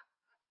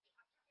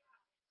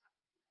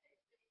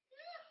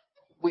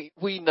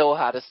 We know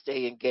how to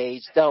stay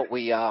engaged, don't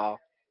we, y'all?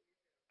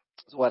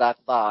 Is what I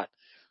thought.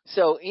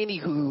 So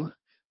anywho,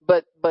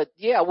 but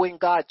yeah, when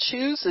God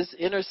chooses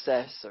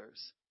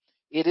intercessors,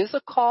 it is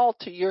a call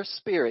to your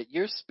spirit.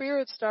 Your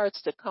spirit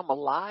starts to come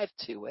alive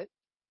to it.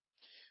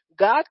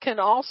 God can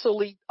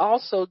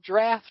also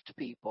draft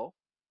people.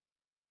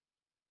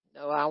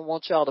 No, I don't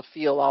want y'all to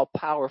feel all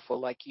powerful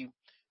like you.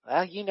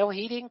 Well, you know,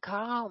 he didn't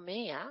call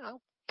me. I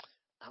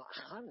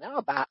don't know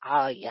about.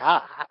 Oh yeah,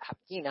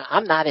 you know,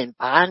 I'm not in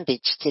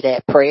bondage to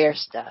that prayer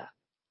stuff.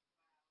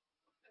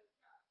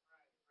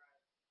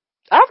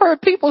 I've heard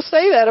people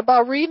say that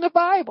about reading the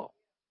Bible.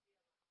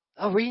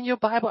 Oh, reading your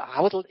Bible, I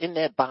was in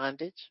that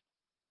bondage.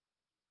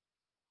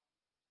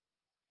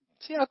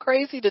 See how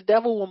crazy the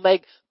devil will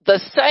make the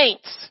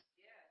saints,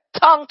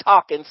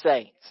 tongue-talking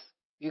saints.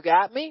 You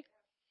got me?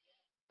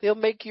 He'll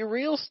make you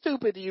real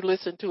stupid if you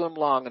listen to him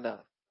long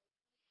enough.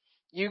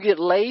 You get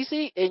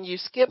lazy and you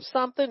skip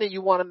something and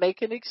you want to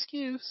make an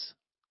excuse.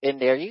 And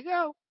there you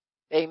go.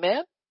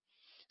 Amen?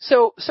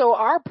 So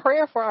our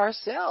prayer for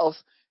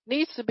ourselves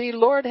needs to be,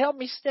 Lord, help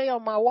me stay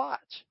on my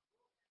watch.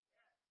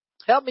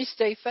 Help me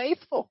stay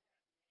faithful.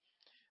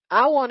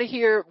 I want to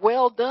hear,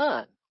 well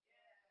done.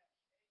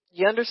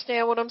 You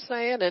understand what I'm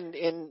saying?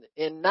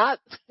 And not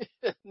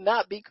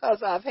not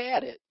because I've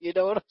had it. You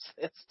know what I'm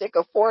saying? Stick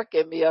a fork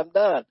in me, I'm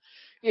done.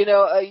 You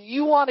know,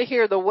 you want to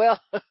hear you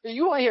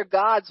want to hear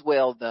God's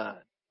well done.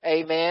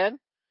 Amen.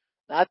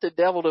 Not the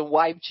devil that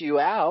wiped you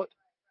out.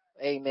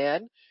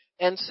 Amen.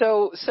 And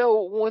so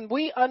when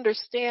we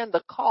understand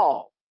the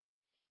call,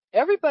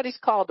 everybody's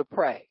called to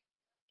pray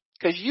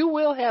because you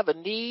will have a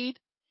need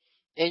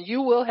and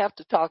you will have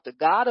to talk to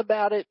God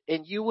about it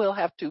and you will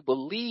have to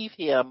believe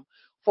him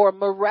for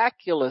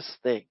miraculous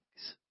things.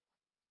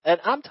 And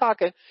I'm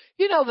talking,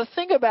 you know, the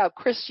thing about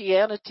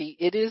Christianity,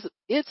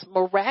 it's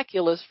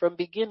miraculous from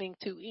beginning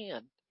to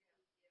end.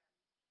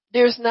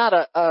 There's not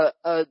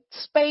a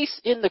space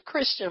in the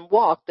Christian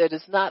walk that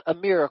is not a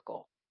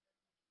miracle.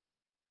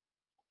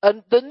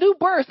 The new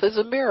birth is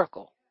a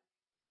miracle.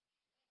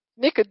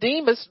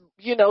 Nicodemus,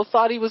 you know,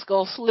 thought he was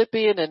going to slip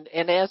in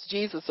and ask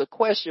Jesus a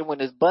question when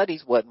his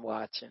buddies wasn't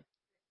watching.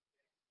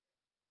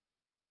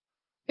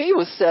 He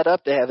was set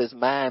up to have his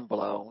mind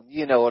blown.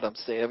 You know what I'm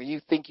saying? When you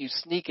think you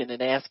sneaking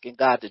and asking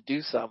God to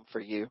do something for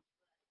you,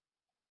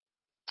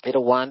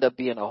 it'll wind up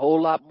being a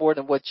whole lot more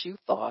than what you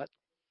thought.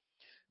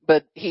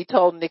 But he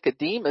told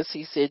Nicodemus,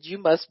 he said, you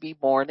must be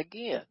born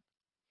again.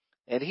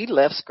 And he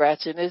left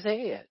scratching his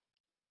head.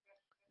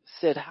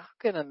 Said, how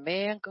can a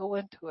man go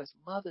into his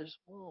mother's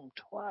womb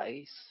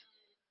twice?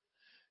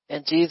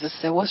 And Jesus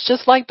said, well, it's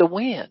just like the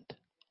wind.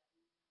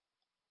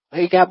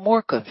 He got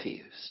more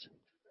confused.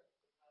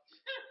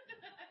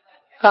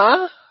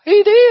 Huh?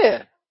 He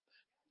did.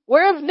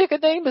 Wherever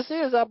Nicodemus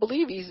is, I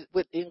believe he's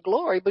in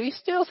glory, but he's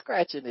still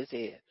scratching his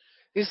head.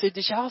 He said,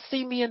 did y'all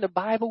see me in the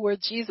Bible where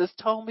Jesus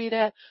told me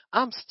that?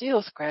 I'm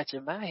still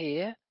scratching my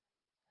head.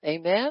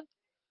 Amen.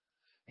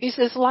 He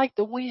says, like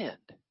the wind.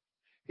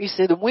 He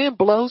said, the wind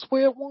blows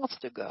where it wants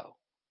to go.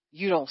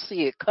 You don't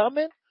see it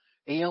coming,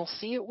 and you don't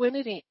see it when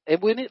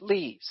it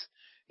leaves.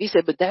 He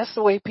said, but that's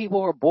the way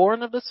people are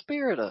born of the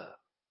Spirit of.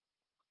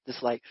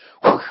 It's like,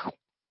 whew.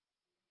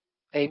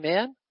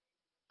 Amen.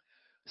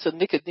 So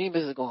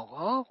Nicodemus is going,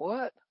 huh,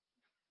 what?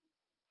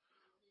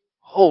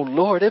 Oh,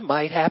 Lord, it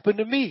might happen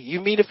to me. You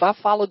mean if I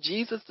follow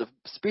Jesus, the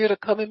Spirit will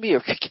come in me?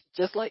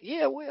 Just like,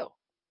 yeah, it will.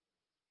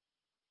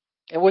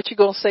 And what you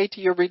going to say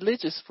to your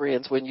religious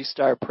friends when you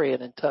start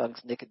praying in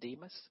tongues,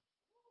 Nicodemus?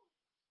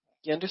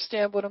 You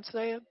understand what I'm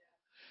saying?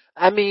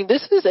 I mean,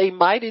 this is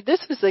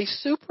a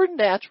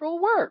supernatural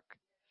work.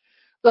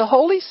 The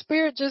Holy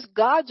Spirit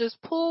God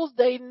just pulls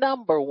their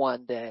number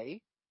one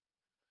day.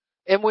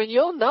 And when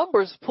your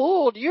number's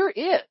pulled, you're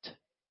it.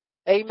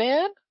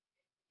 Amen?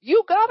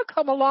 You got to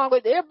come along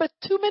with it, but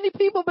too many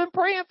people have been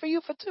praying for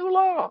you for too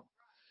long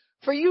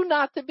for you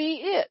not to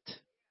be it.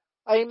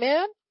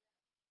 Amen?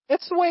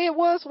 That's the way it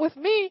was with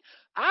me.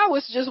 I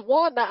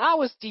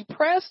was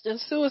depressed and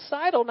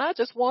suicidal and I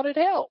just wanted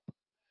help.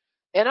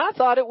 And I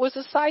thought it was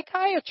a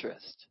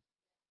psychiatrist.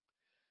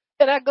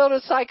 And I go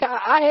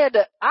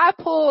to I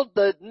pulled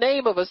the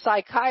name of a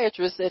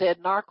psychiatrist that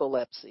had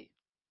narcolepsy.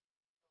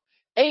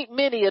 Ain't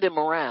many of them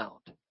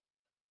around.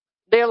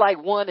 They're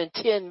like 1 in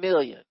 10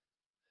 million.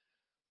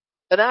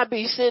 And I'd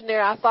be sitting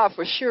there, I thought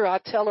for sure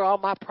I'd tell her all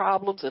my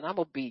problems and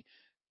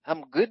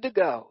I'm good to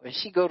go. And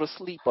she'd go to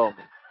sleep on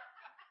me.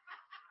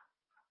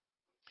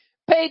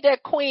 Paid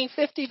that queen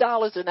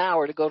 $50 an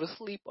hour to go to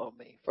sleep on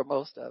me for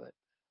most of it.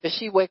 And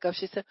she wake up,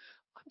 she said,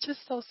 I'm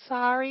just so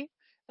sorry.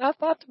 And I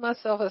thought to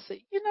myself, I said,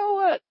 you know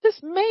what? This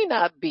may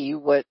not be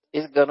what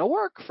is going to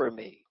work for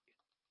me.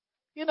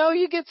 You know,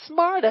 you get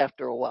smart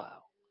after a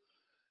while.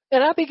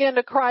 And I began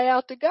to cry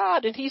out to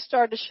God, and he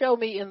started to show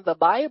me in the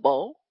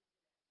Bible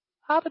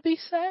how to be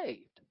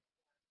saved.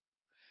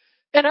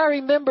 And I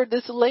remember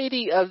this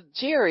lady,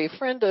 Jerry, a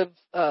friend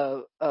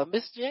of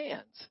Miss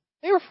Jan's.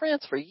 They were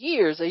friends for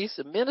years. They used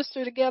to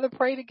minister together,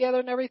 pray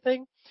together and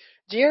everything.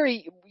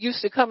 Jerry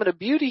used to come in a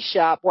beauty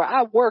shop where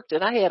I worked,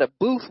 and I had a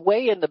booth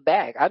way in the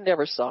back. I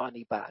never saw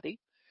anybody.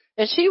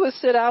 And she would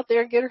sit out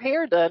there and get her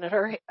hair done,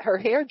 and her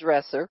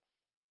hairdresser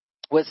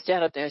would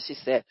stand up there and she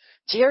said,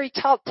 Jerry,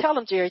 tell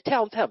him, Jerry,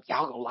 tell him.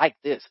 Y'all gonna like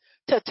this.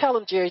 Tell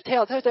him, Jerry,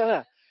 tell.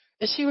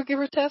 And she would give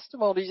her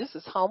testimony just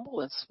as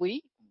humble and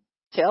sweet.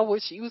 Tell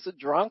what she was a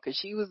drunk and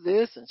she was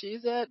this and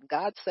she's that and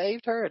God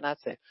saved her. And I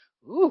said,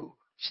 ooh,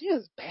 she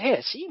is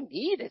bad. She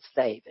needed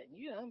saving.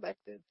 You know, back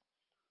then.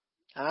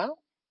 Huh?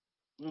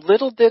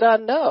 Little did I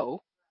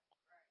know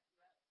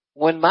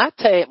when my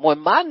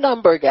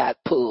number got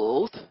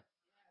pulled,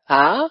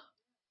 I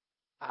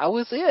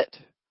was it.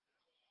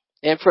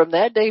 And from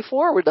that day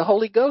forward, the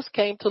Holy Ghost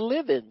came to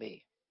live in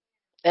me.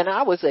 And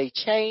I was a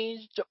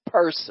changed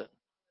person.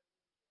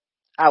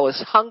 I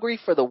was hungry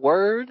for the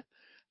word.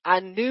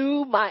 I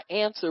knew my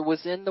answer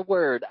was in the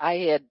word. I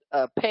had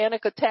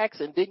panic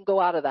attacks and didn't go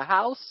out of the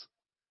house.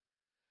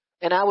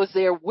 And I was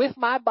there with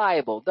my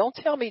Bible. Don't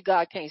tell me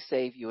God can't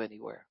save you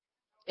anywhere.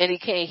 And he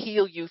can't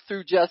heal you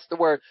through just the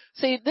word.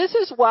 See, this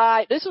is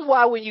why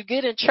when you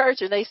get in church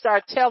and they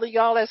start telling you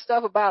all that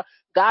stuff about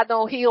God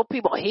don't heal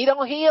people. He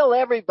don't heal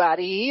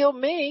everybody. He healed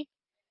me.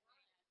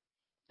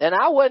 And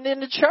I wasn't in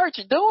the church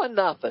doing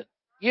nothing.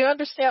 You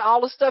understand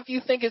all the stuff you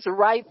think is the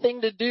right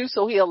thing to do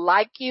so he'll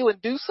like you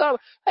and do something.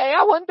 Hey,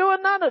 I wasn't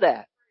doing none of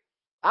that.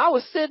 I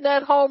was sitting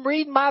at home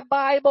reading my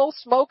Bible,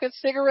 smoking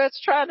cigarettes,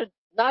 trying to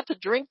not to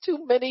drink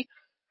too many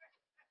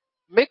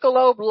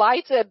Michelob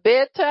Lights at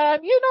bedtime.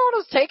 You know, I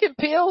was taking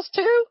pills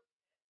too.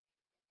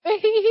 And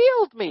he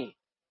healed me.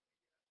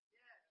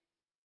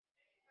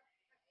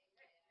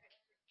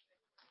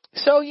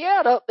 So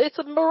yeah, it's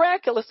a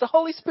miraculous. The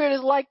Holy Spirit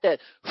is like that.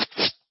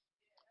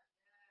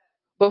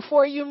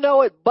 Before you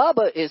know it,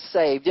 Bubba is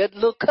saved. That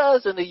little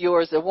cousin of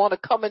yours that want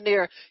to come in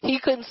there, he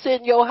couldn't sit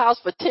in your house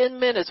for 10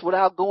 minutes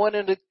without going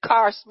in the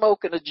car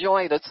smoking a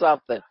joint or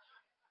something.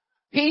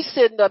 He's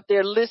sitting up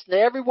there listening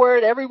to every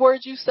word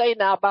you say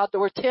now about the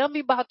word. Tell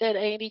me about that,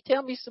 Andy.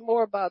 Tell me some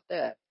more about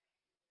that.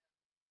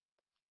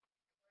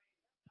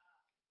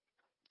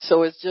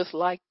 So it's just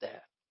like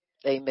that.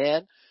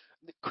 Amen.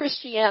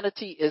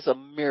 Christianity is a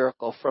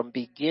miracle from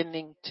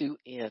beginning to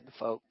end,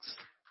 folks.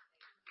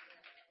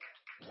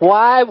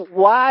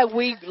 Why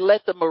we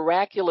let the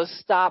miraculous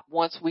stop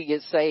once we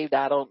get saved,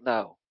 I don't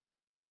know.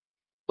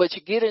 But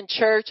you get in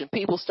church and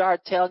people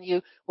start telling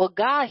you, well,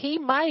 God, he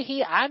might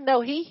heal. I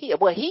know he heal.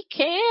 Well, he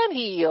can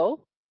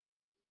heal.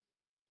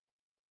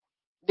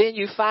 Then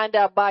you find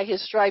out by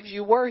his stripes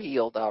you were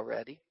healed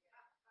already.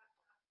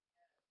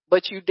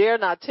 But you dare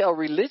not tell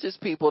religious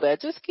people that.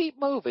 Just keep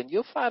moving.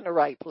 You'll find the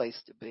right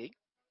place to be.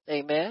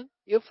 Amen.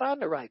 You'll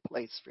find the right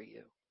place for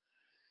you.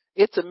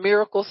 It's a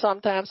miracle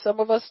sometimes some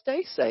of us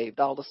stay saved,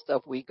 all the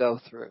stuff we go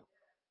through.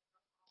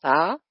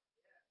 Huh?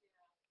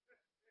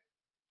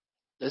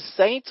 The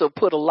saints will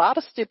put a lot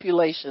of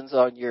stipulations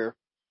on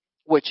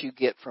what you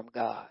get from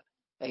God.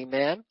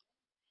 Amen.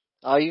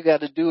 All you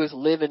got to do is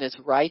live in his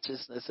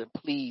righteousness and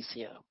please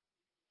him.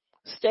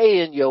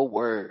 Stay in your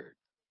word.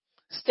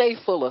 Stay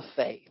full of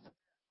faith.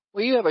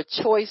 When you have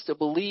a choice to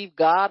believe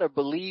God or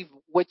believe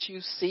what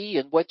you see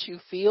and what you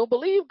feel,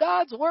 believe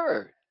God's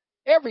word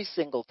every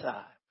single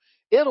time.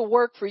 It'll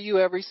work for you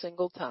every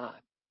single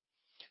time.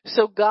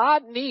 So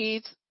God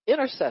needs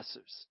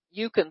intercessors.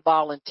 You can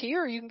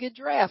volunteer or you can get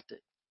drafted.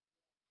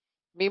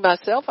 Me,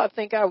 myself, I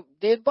think I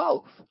did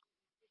both.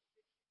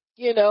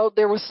 You know,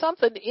 there was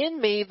something in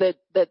me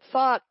that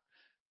thought,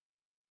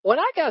 when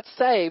I got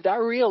saved, I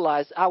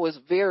realized I was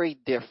very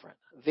different,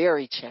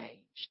 very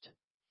changed.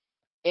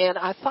 And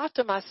I thought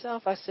to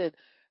myself, I said,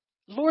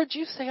 Lord,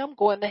 you say I'm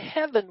going to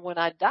heaven when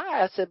I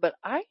die. I said, but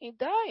I ain't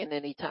dying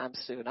anytime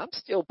soon. I'm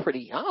still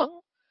pretty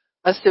young.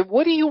 I said,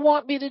 what do you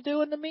want me to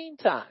do in the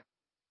meantime?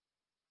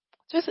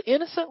 Just an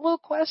innocent little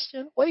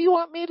question. What do you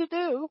want me to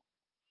do?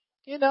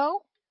 You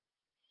know?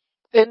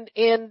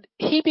 And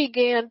he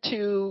began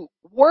to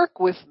work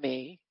with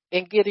me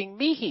in getting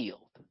me healed.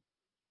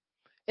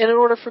 And in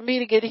order for me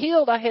to get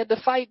healed, I had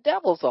to fight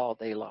devils all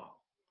day long.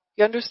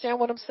 You understand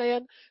what I'm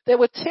saying? They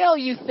would tell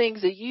you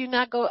things that you're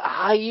not going,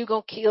 you're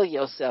going to kill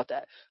yourself.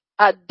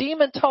 A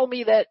demon told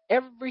me that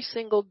every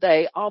single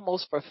day,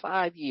 almost for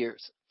 5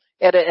 years.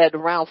 At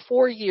around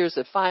 4 years,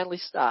 it finally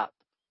stopped.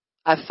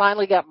 I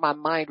finally got my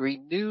mind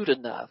renewed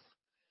enough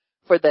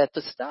for that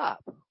to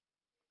stop.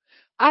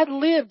 I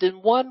lived in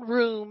one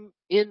room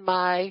in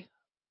my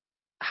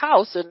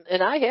house,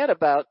 and I had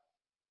about,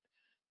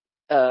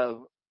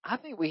 I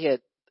think we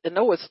had, and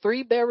there was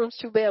 3 bedrooms,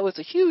 2 beds. It was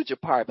a huge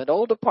apartment,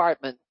 old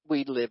apartment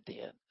we lived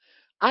in.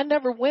 I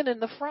never went in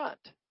the front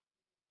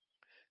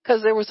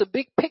because there was a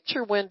big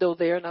picture window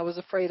there and I was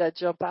afraid I'd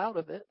jump out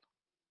of it.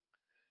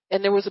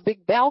 And there was a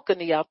big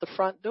balcony out the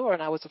front door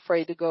and I was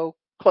afraid to go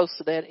close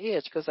to that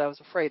edge because I was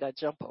afraid I'd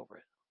jump over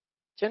it.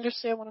 Do you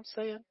understand what I'm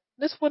saying?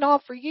 This went on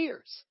for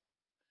years.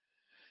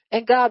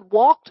 And God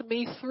walked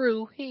me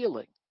through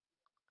healing.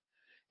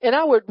 And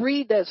I would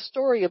read that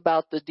story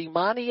about the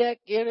demoniac.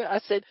 I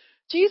said,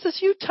 Jesus,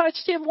 you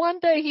touched him one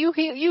day.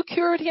 You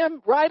cured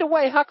him right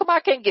away. How come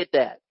I can't get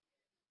that?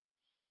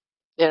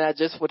 And I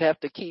just would have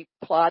to keep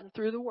plodding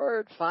through the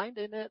word,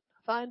 finding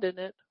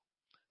it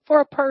for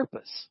a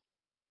purpose.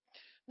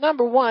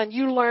 Number one,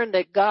 you learn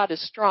that God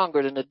is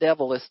stronger than the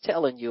devil is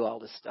telling you all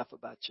this stuff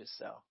about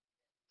yourself.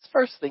 It's the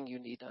first thing you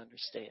need to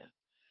understand.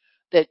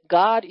 That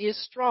God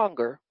is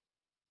stronger.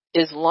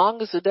 As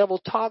long as the devil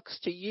talks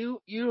to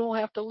you, you don't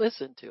have to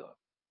listen to him.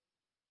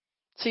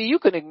 See, you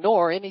can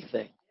ignore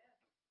anything.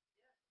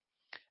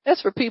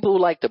 That's for people who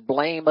like to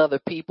blame other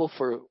people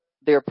for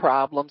their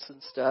problems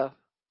and stuff.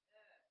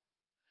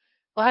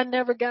 Well, I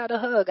never got a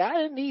hug. I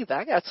didn't either.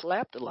 I got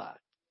slapped a lot.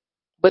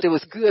 But it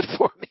was good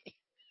for me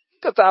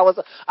because I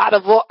was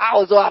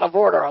out of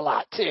order a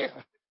lot too.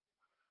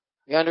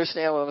 You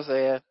understand what I'm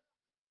saying?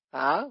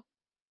 Huh?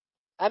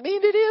 I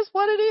mean, it is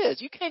what it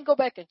is. You can't go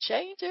back and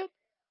change it.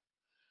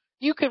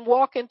 You can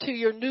walk into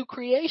your new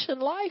creation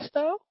life,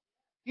 though.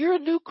 You're a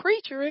new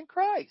creature in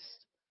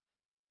Christ.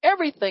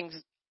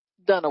 Everything's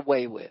done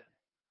away with.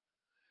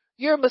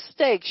 Your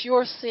mistakes,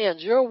 your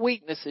sins, your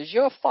weaknesses,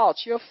 your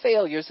faults, your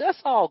failures,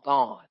 that's all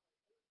gone.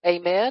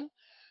 Amen.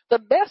 The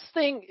best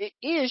thing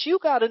is you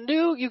got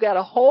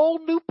a whole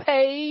new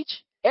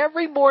page.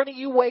 Every morning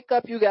you wake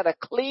up, you got a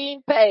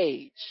clean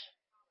page.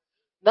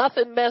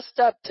 Nothing messed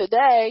up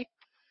today.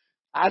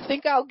 I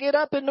think I'll get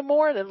up in the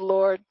morning,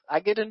 Lord. I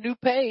get a new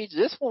page.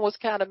 This one was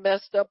kind of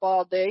messed up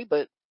all day,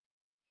 but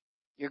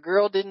your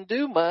girl didn't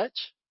do much.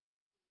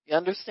 You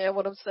understand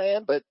what I'm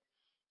saying? But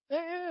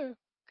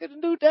get a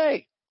new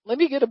day. Let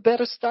me get a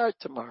better start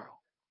tomorrow.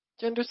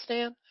 Do you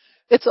understand?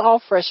 It's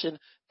all fresh. And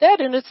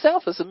that in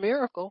itself is a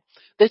miracle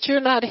that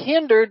you're not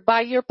hindered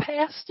by your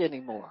past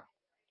anymore.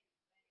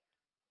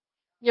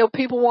 You know,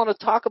 people want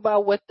to talk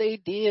about what they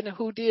did and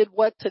who did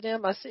what to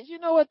them. I said, you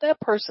know what?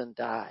 That person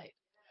died.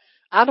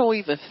 I don't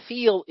even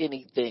feel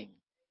anything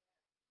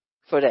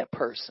for that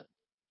person.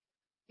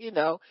 You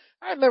know,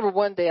 I remember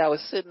one day I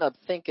was sitting up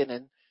thinking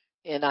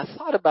and I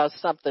thought about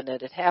something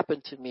that had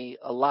happened to me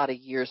a lot of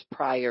years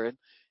prior.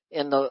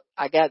 And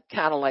I got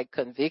kind of like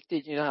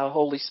convicted. You know how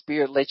Holy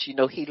Spirit lets you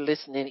know He's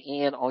listening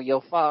in on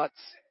your thoughts.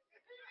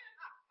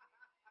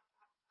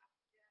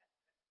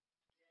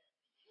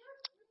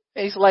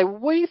 And He's like,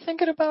 what are you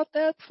thinking about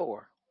that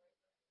for?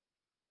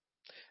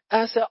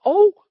 I said,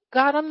 oh,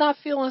 God, I'm not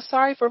feeling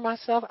sorry for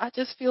myself. I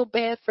just feel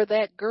bad for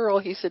that girl.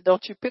 He said,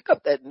 don't you pick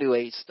up that New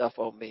Age stuff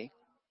on me.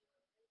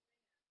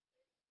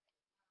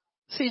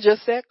 See,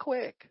 just that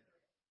quick.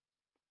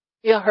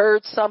 You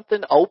heard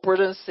something Oprah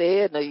done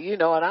said,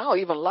 and I don't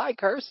even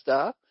like her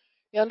stuff.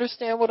 You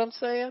understand what I'm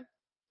saying?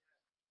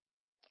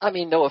 I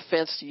mean, no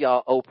offense to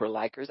y'all Oprah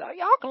likers.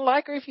 Y'all can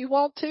like her if you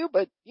want to,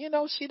 but,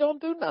 she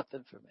don't do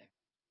nothing for me.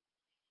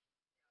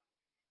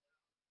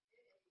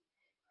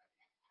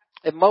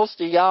 And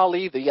most of y'all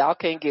either. Y'all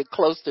can't get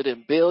close to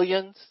them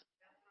billions.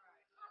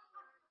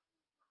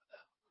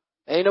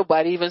 Ain't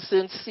nobody even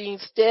seen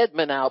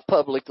Stedman out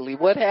publicly.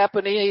 What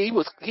happened? He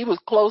was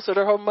closer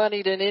to her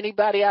money than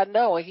anybody I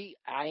know, and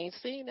I ain't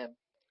seen him.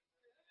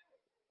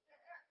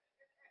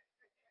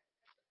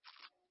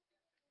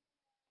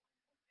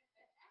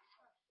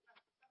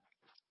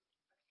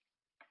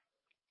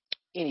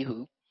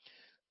 Anywho,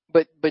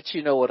 but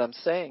you know what I'm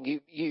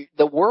saying.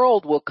 The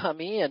world will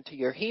come in to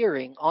your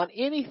hearing on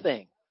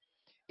anything,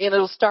 and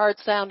it'll start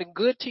sounding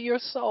good to your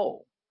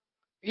soul.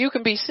 You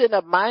can be sitting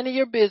up minding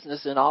your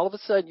business, and all of a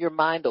sudden your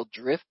mind will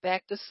drift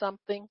back to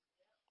something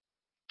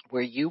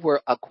where you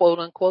were a quote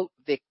unquote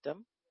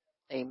victim.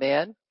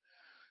 Amen.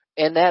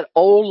 And that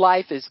old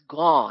life is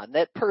gone.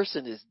 That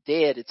person is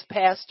dead. It's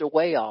passed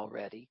away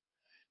already.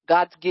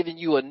 God's given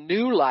you a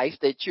new life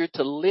that you're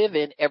to live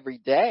in every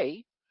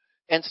day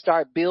and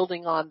start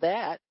building on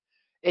that.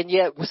 And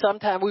yet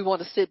sometimes we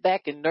want to sit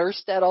back and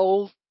nurse that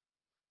old,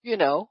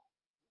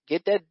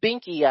 get that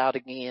binky out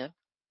again.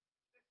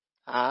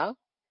 Huh?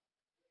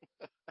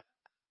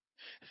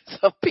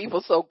 Some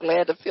people so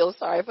glad to feel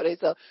sorry for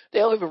themselves. They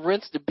don't even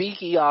rinse the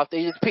binky off.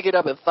 They just pick it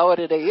up and throw it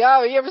in there.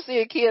 You ever see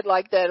a kid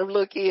like that? Them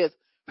little kids.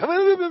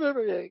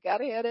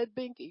 Gotta have that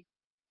binky.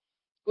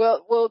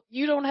 Well,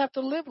 you don't have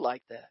to live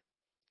like that.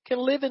 You can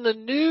live in the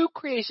new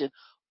creation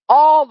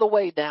all the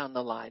way down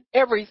the line.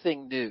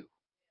 Everything new.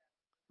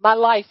 My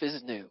life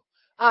is new.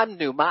 I'm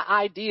new. My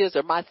ideas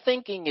or my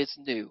thinking is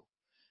new.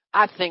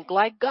 I think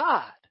like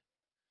God.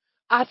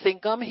 I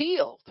think I'm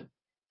healed.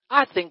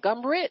 I think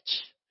I'm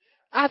rich.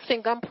 I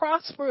think I'm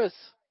prosperous.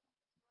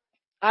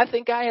 I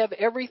think I have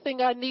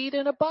everything I need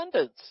in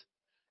abundance.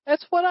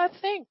 That's what I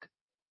think.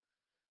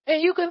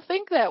 And you can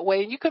think that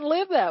way and you can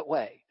live that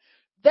way.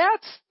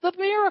 That's the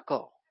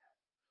miracle.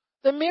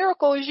 The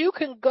miracle is you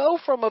can go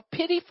from a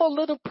pitiful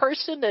little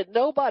person that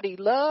nobody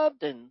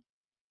loved and,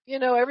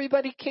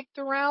 everybody kicked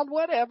around,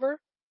 whatever,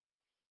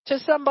 to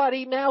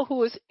somebody now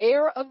who is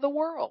heir of the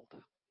world.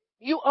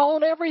 You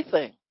own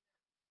everything.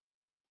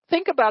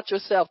 Think about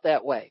yourself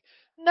that way.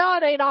 No,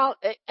 it ain't all.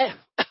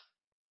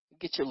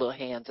 Get your little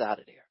hands out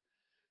of there.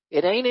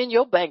 It ain't in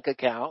your bank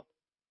account.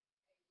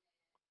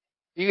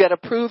 You got to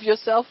prove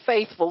yourself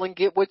faithful and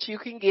get what you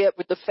can get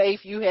with the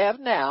faith you have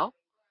now,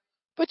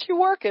 but you're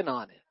working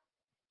on it.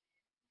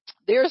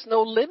 There's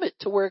no limit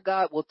to where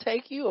God will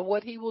take you and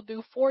what he will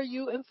do for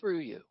you and through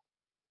you.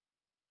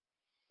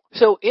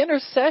 So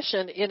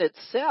intercession in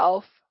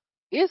itself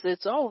is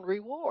its own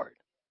reward.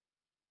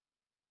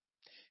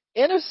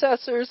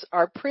 Intercessors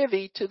are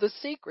privy to the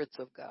secrets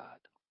of God.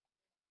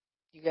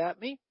 You got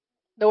me?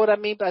 Know what I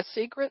mean by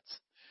secrets?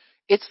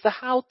 It's the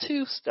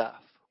how-to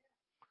stuff.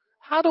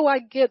 How do I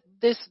get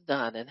this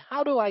done and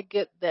how do I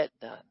get that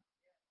done?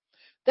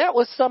 That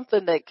was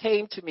something that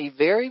came to me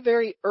very,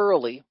 very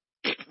early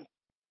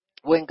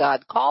when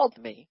God called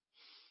me.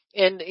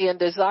 And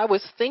as I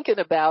was thinking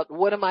about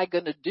what am I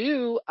going to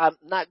do, I'm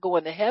not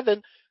going to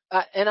heaven.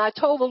 And I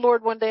told the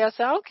Lord one day, I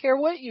said, I don't care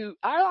what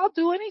I'll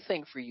do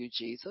anything for you,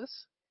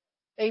 Jesus.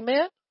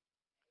 Amen.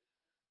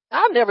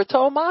 I've never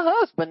told my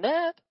husband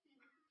that.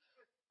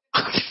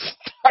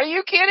 Are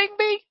you kidding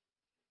me?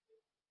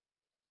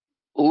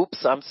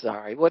 Oops, I'm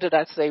sorry. What did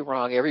I say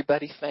wrong?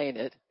 Everybody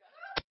fainted.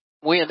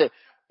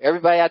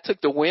 Everybody, I took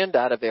the wind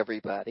out of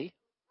everybody.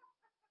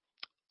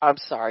 I'm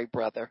sorry,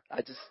 brother.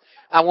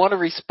 I want to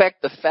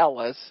respect the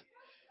fellas.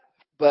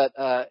 But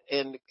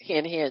and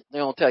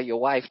don't tell your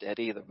wife that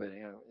either. But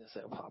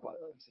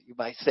you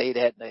might say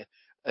that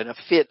in a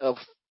fit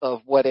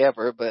of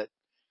whatever. But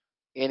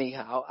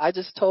anyhow, I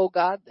just told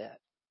God that,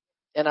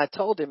 and I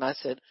told him, I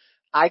said,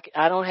 I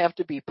don't have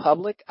to be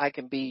public. I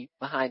can be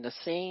behind the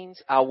scenes.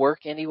 I'll work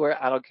anywhere.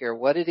 I don't care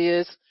what it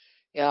is.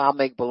 I'll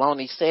make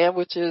bologna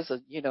sandwiches,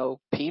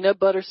 peanut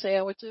butter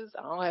sandwiches.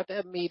 I don't have to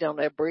have meat on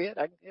that bread.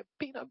 I can have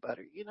peanut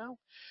butter,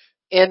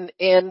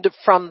 And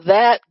from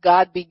that,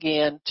 God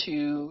began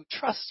to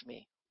trust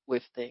me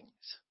with things,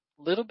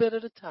 a little bit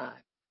at a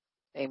time.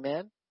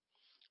 Amen.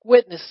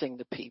 Witnessing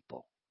to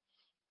people,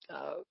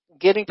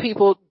 getting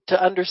people to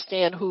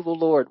understand who the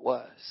Lord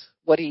was,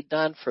 what he'd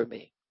done for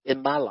me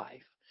in my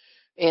life.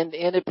 And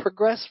it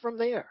progressed from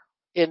there.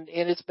 And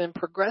it's been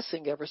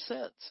progressing ever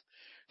since.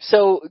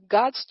 So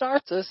God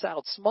starts us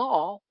out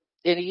small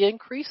and he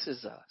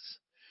increases us.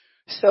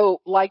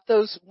 So like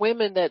those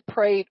women that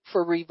prayed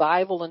for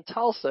revival in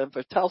Tulsa and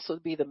for Tulsa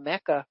to be the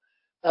Mecca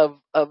of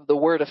the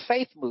Word of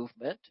Faith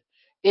movement,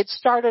 it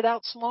started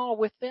out small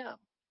with them.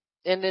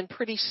 And then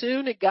pretty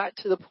soon it got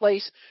to the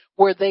place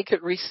where they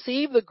could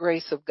receive the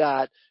grace of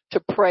God to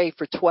pray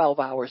for 12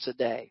 hours a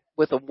day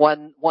with a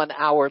one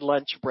hour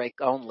lunch break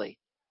only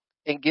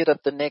and get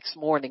up the next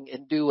morning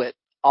and do it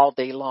all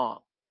day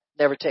long.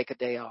 Never take a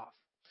day off.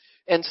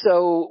 And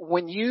so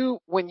when you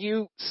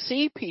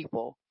see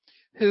people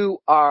who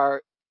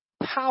are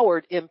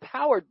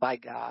empowered by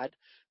God,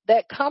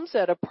 that comes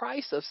at a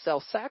price of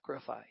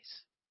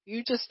self-sacrifice.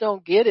 You just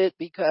don't get it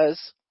because,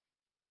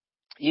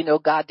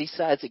 God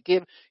decides to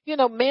give,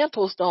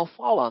 mantles don't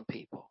fall on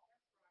people.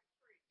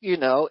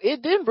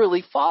 It didn't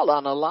really fall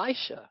on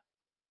Elisha.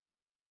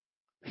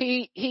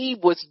 He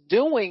was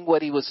doing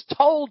what he was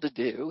told to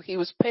do. He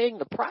was paying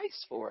the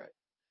price for it.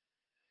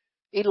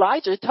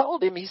 Elijah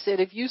told him, he said,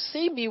 if you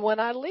see me when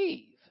I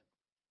leave,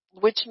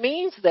 which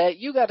means that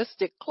you got to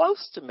stick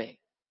close to me.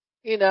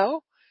 I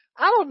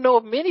don't know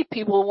if many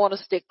people want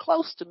to stick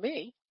close to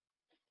me.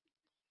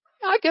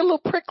 I get a little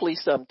prickly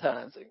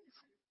sometimes.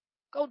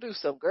 Go do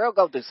something, girl.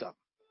 Go do something.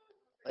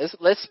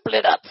 Let's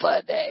split up for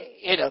a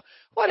day,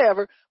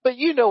 whatever. But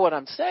you know what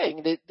I'm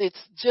saying.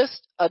 It's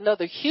just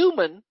another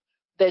human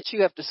that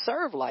you have to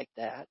serve like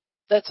that.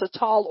 That's a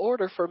tall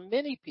order for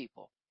many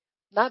people.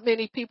 Not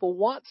many people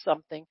want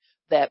something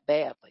that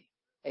badly.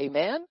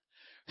 Amen?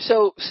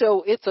 So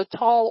it's a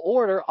tall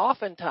order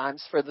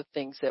oftentimes for the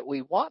things that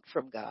we want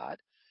from God,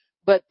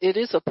 but it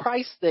is a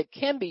price that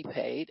can be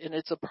paid, and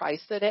it's a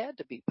price that had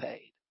to be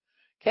paid.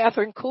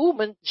 Catherine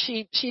Kuhlman,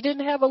 she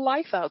didn't have a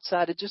life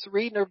outside of just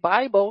reading her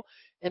Bible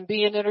and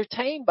being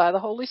entertained by the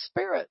Holy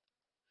Spirit.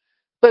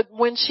 But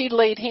when she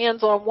laid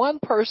hands on one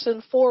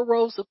person, 4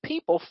 rows of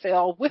people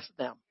fell with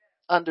them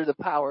under the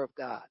power of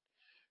God.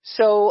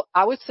 So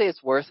I would say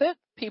it's worth it.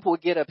 People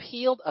would get up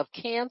healed of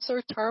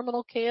cancer,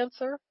 terminal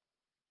cancer.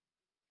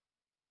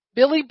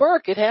 Billy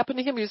Burke, it happened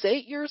to him. He was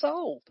 8 years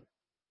old.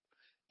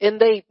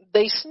 And they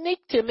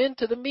sneaked him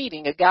into the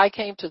meeting. A guy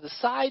came to the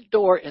side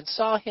door and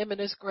saw him and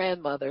his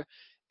grandmother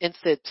and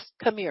said,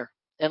 come here,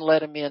 and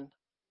let him in.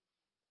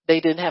 They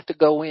didn't have to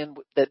go in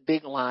with that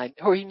big line,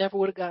 or he never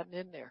would have gotten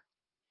in there.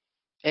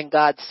 And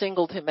God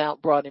singled him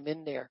out, brought him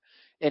in there.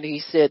 And he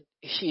said,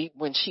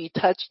 when she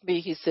touched me,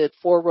 he said,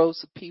 4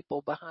 rows of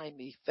people behind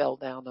me fell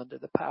down under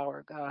the power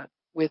of God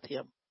with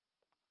him.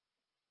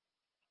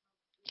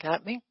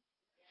 Got me?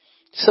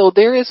 So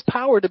there is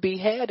power to be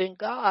had in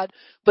God,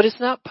 but it's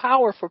not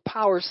power for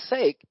power's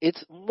sake.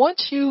 It's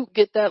once you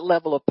get that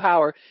level of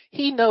power,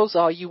 he knows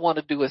all you want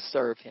to do is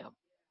serve him.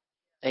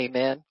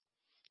 Amen.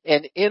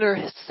 And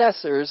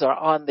intercessors are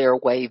on their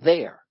way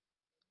there.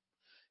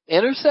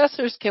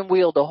 Intercessors can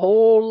wield a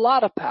whole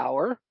lot of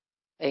power.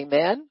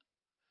 Amen.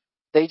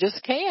 They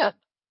just can.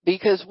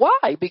 Because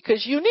why?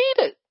 Because you need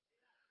it.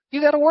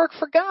 You got to work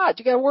for God.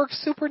 You got to work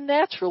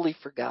supernaturally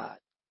for God.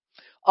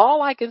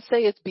 All I can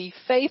say is be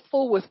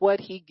faithful with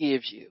what he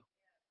gives you.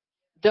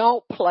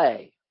 Don't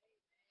play.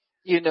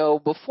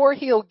 Before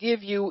he'll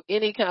give you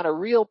any kind of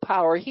real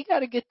power, he got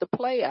to get the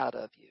play out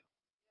of you.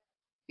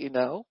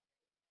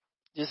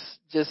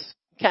 Just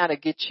kind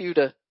of get you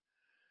to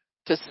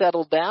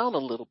settle down a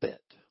little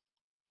bit.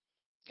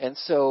 And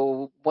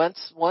so once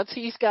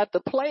he's got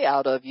the play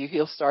out of you,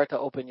 he'll start to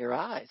open your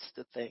eyes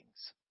to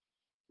things.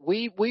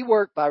 We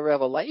work by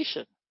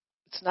revelation.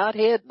 It's not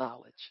head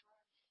knowledge.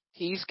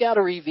 He's got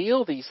to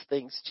reveal these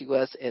things to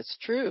us as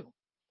true.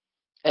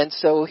 And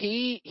so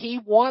he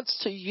wants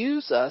to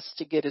use us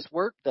to get his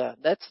work done.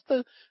 That's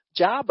the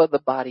job of the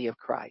body of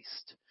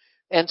Christ.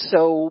 And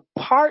so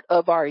part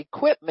of our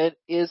equipment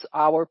is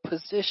our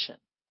position.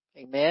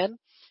 Amen.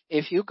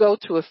 If you go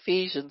to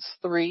Ephesians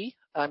 3,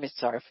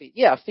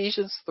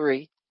 Ephesians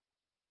 3.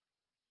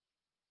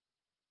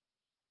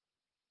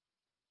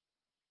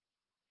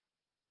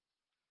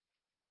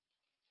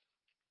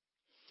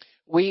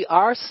 We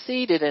are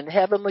seated in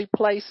heavenly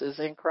places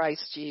in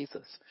Christ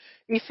Jesus.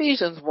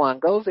 Ephesians 1,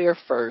 go there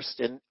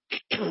first and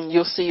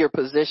you'll see your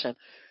position.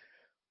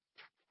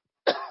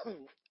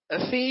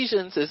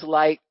 Ephesians is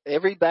like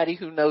everybody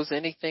who knows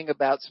anything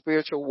about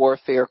spiritual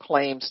warfare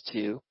claims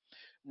to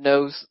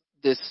knows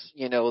this,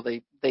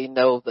 they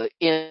know the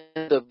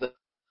end of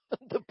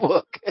the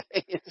book.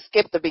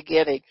 Skip the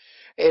beginning.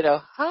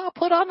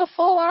 Put on the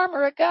full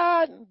armor of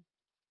God.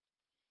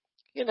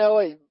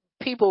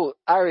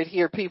 I would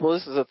hear people,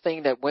 this is a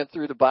thing that went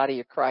through the body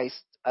of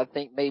Christ, I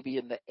think maybe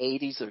in the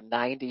 80s or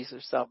 90s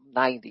or something,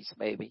 90s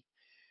maybe.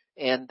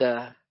 And,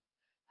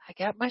 I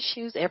got my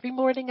shoes. Every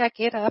morning I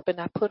get up and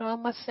I put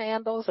on my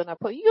sandals and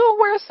you don't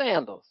wear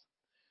sandals.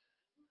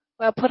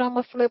 I put on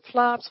my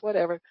flip-flops,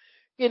 whatever.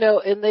 And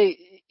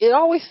it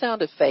always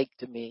sounded fake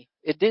to me.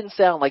 It didn't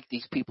sound like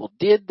these people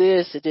did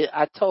this.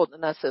 I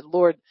said,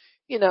 Lord,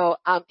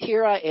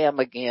 here I am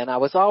again. I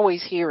was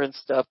always hearing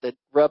stuff that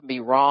rubbed me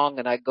wrong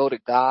and I go to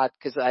God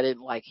because I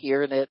didn't like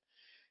hearing it.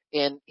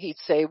 And he'd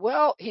say,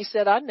 he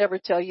said, I never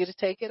tell you to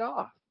take it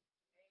off.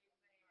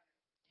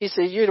 He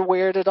said, you're to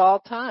wear it at all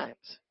times.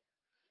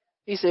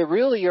 He said,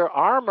 really, your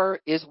armor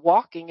is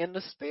walking in the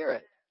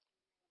Spirit.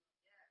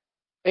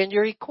 And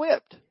you're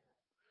equipped.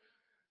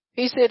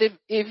 He said,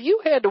 if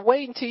you had to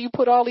wait until you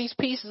put all these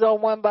pieces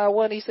on one by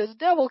one, he says, the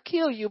devil will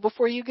kill you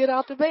before you get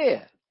out of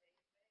bed.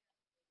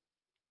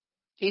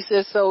 He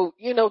says, so,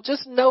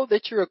 just know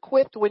that you're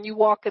equipped when you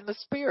walk in the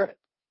Spirit.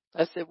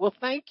 I said, well,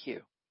 thank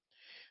you.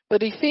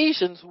 But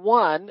Ephesians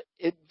 1,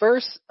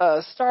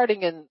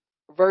 starting in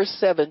verse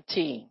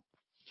 17,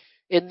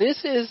 and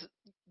this is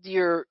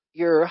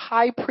your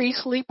high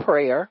priestly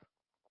prayer.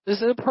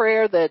 This is a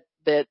prayer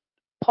that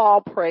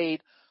Paul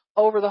prayed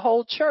over the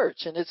whole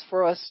church, and it's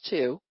for us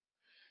too.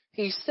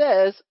 He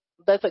says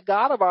that the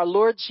God of our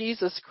Lord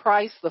Jesus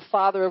Christ, the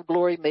Father of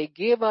glory, may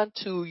give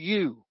unto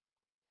you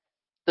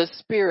the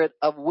spirit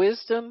of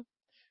wisdom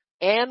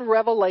and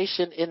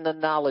revelation in the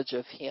knowledge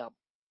of him.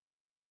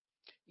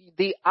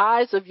 The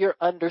eyes of your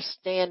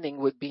understanding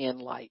would be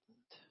enlightened.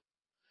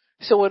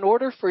 So in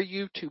order for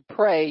you to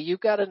pray, you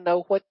got to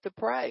know what to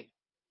pray.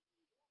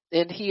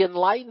 And he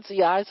enlightens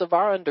the eyes of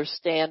our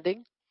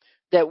understanding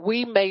that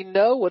we may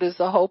know what is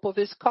the hope of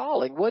his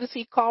calling. What is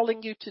he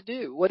calling you to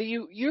do?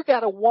 You got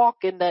to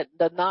walk in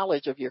the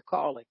knowledge of your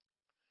calling.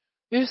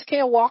 You just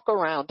can't walk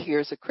around here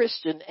as a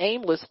Christian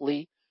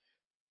aimlessly.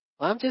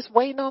 I'm just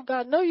waiting on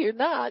God. No, you're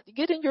not.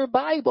 Get in your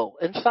Bible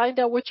and find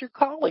out what your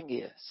calling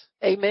is.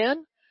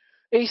 Amen.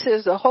 He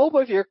says the hope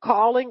of your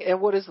calling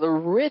and what is the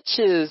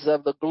riches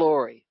of the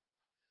glory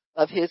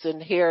of his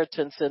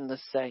inheritance in the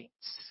saints.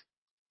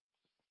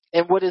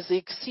 And what is the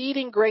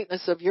exceeding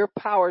greatness of your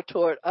power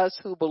toward us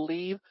who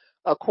believe,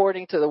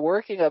 according to the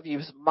working of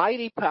his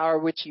mighty power,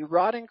 which he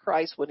wrought in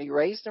Christ when he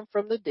raised him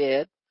from the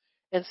dead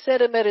and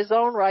set him at his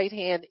own right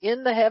hand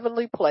in the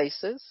heavenly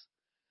places,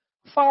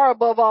 far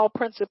above all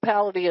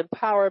principality and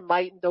power,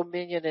 might and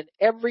dominion, and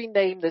every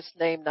name that's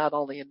named not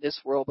only in this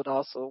world but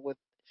also with.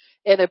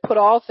 And it put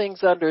all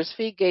things under his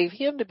feet, gave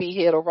him to be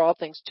head over all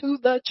things to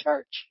the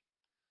church.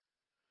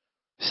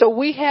 So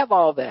we have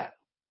all that.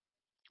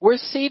 We're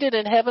seated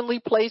in heavenly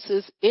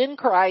places in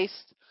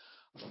Christ,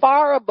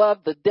 far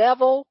above the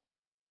devil,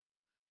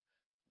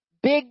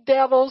 big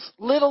devils,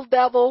 little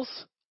devils,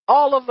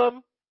 all of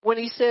them. When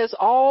he says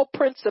all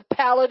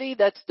principality,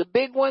 that's the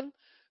big one.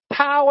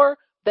 Power,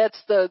 that's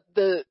the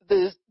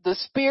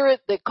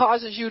spirit that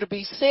causes you to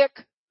be sick.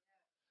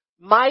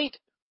 Might,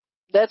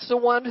 that's the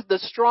one, the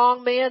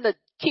strong man that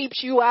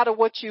keeps you out of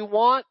what you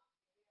want.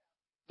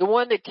 The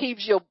one that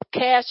keeps your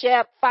cash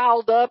app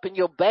fouled up and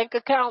your bank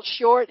account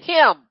short.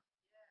 Him.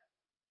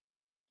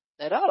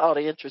 That ought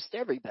to interest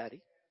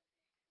everybody.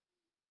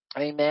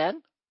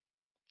 Amen.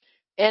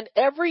 And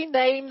every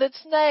name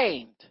that's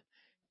named.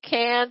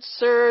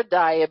 Cancer,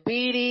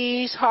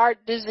 diabetes, heart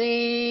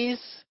disease.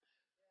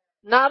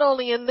 Not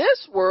only in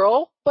this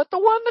world, but the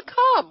one to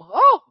come.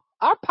 Oh,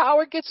 our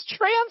power gets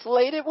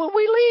translated when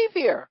we leave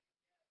here.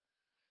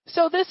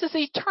 So this is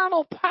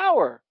eternal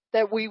power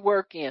that we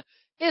work in.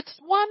 It's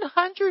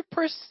 100%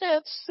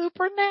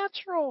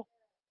 supernatural.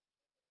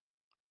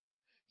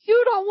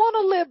 You don't want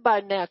to live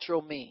by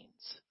natural means.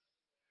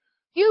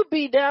 You'd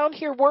be down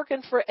here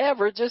working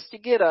forever just to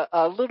get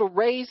a little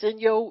raise in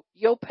your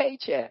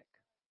paycheck.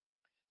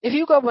 If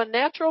you go by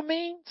natural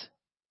means,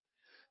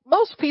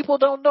 most people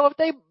don't know if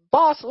their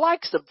boss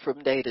likes them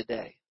from day to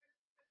day.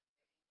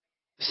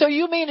 So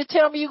you mean to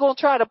tell me you're going to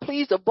try to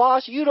please a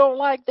boss you don't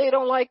like, they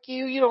don't like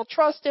you, you don't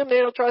trust them, they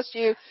don't trust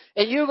you,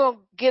 and you're going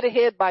to get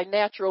ahead by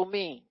natural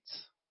means?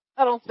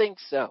 I don't think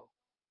so.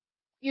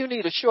 You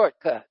need a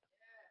shortcut.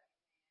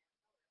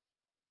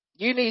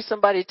 You need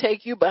somebody to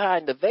take you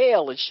behind the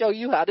veil and show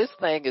you how this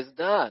thing is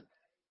done.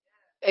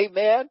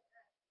 Amen.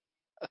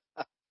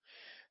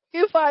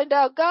 You find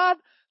out, God,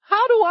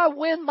 how do I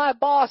win my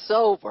boss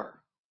over?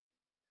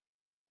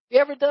 You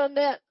ever done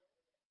that?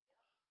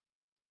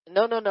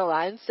 No.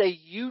 I didn't say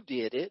you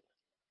did it.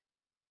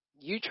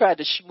 You tried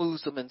to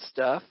schmooze them and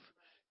stuff.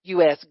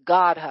 You asked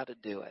God how to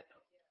do it.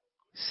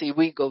 See,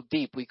 we go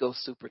deep. We go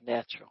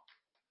supernatural.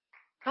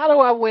 How do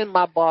I win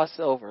my boss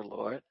over,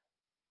 Lord?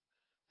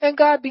 And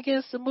God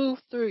begins to move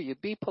through you.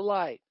 Be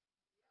polite.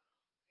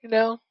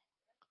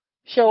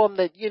 Show them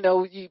that,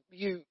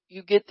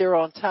 you get there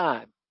on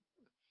time.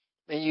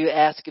 And you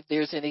ask if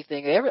there's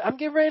anything. I'm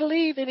getting ready to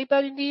leave.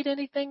 Anybody need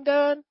anything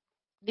done?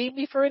 Need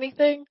me for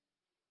anything?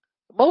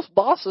 Most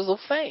bosses will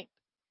faint.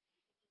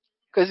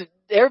 Because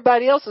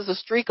everybody else is a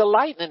streak of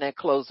lightning at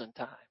closing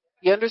time.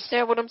 You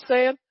understand what I'm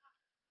saying?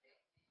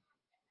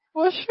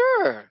 Well,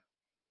 sure.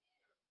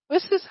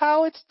 This is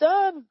how it's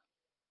done.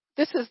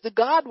 This is the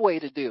God way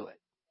to do it.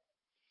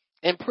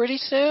 And pretty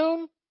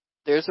soon,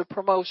 there's a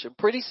promotion.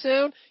 Pretty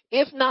soon,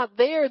 if not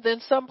there, then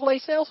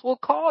someplace else will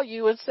call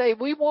you and say,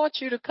 we want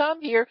you to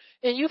come here,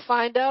 and you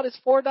find out it's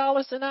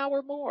 $4 an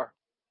hour more.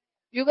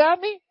 You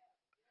got me?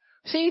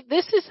 See,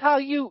 this is how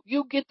you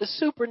get the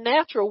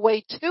supernatural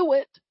way to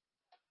it.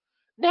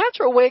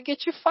 Natural way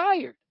gets you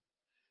fired.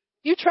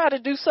 You try to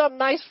do something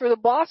nice for the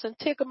boss and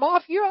tick them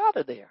off, you're out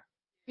of there.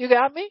 You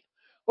got me?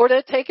 Or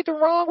they take it the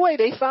wrong way.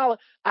 They follow,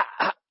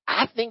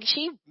 I think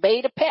she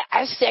made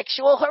a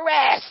sexual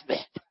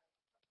harassment.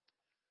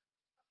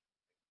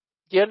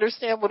 Do you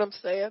understand what I'm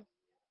saying?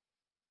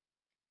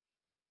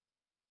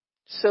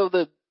 So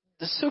the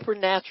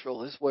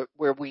supernatural is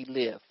where we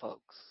live,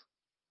 folks.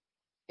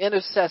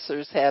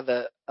 Intercessors have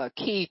a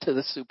key to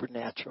the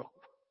supernatural.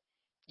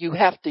 You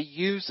have to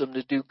use them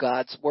to do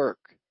God's work.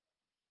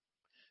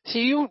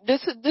 See,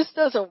 this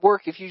doesn't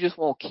work if you just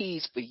want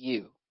keys for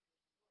you.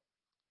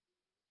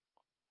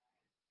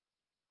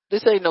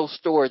 This ain't no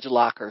storage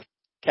locker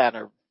kind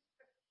of.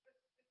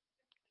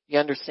 You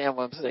understand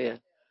what I'm saying?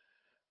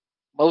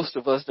 Most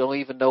of us don't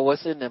even know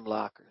what's in them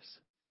lockers.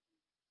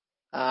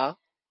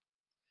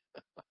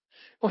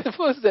 What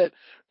was that?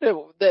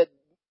 What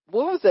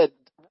was that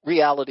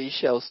reality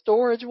show?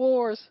 Storage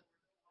Wars.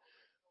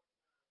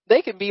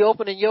 They can be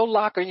opening your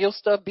locker and your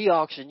stuff be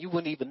auctioned. You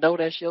wouldn't even know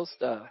that's your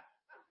stuff.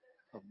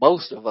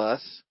 Most of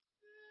us.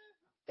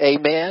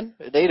 Amen.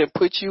 They done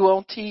put you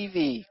on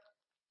TV.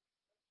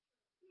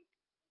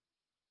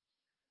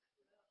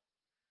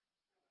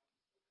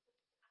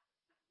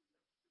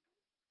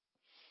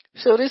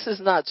 So this is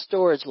not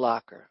storage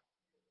locker.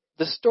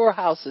 The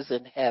storehouse is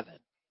in heaven.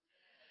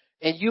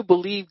 And you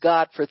believe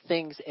God for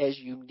things as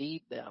you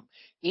need them.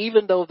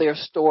 Even though they're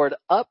stored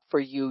up for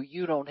you,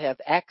 you don't have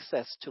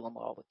access to them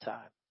all the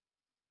time.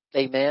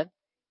 Amen.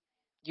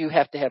 You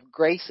have to have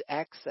grace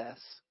access.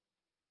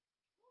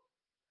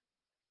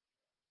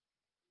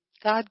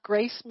 God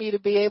graced me to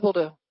be able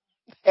to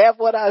have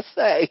what I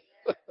say.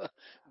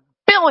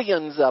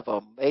 Billions of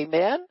them.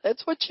 Amen.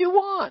 That's what you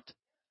want.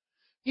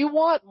 You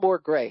want more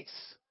grace.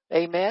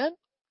 Amen.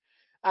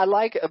 I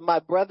like my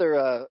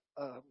brother,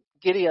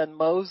 Gideon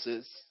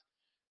Moses.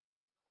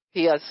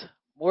 He has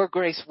more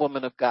grace,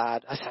 woman of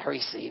God. I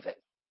receive it.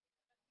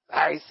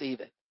 I receive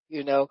it.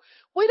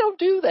 We don't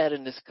do that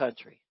in this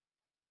country.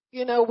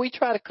 We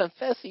try to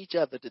confess each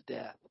other to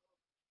death.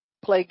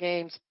 Play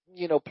games,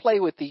 play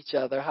with each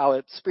other,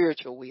 how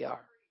spiritual we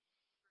are.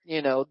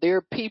 There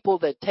are people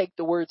that take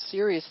the word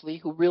seriously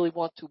who really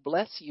want to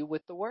bless you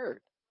with the word.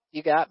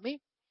 You got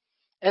me?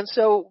 And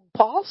so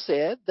Paul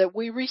said that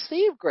we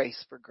receive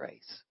grace for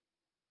grace.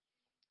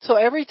 So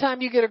every time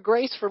you get a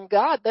grace from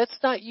God, that's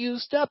not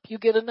used up. You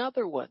get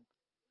another one.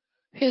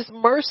 His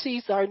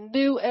mercies are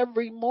new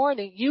every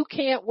morning. You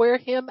can't wear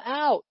him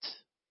out.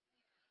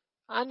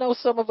 I know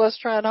some of us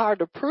trying hard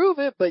to prove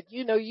it, but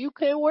you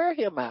can't wear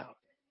him out.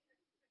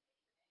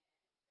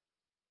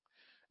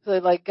 So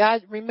like,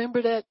 God,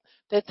 remember that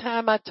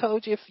time I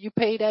told you if you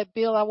pay that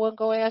bill, I wasn't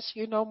going to ask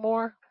you no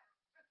more?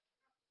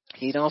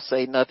 He don't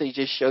say nothing. He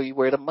just show you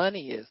where the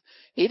money is.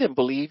 He didn't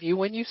believe you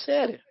when you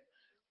said it.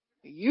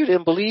 You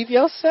didn't believe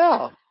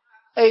yourself.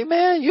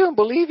 Amen. You didn't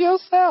believe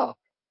yourself.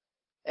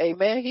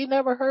 Amen. He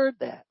never heard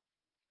that.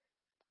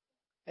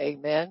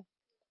 Amen.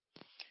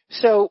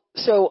 So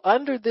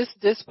under this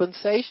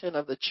dispensation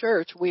of the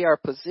church, we are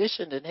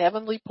positioned in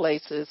heavenly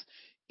places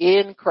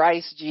in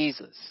Christ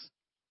Jesus.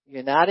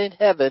 You're not in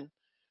heaven,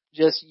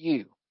 just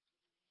you.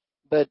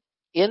 But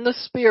in the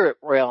spirit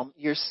realm,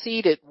 you're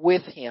seated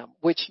with him,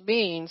 which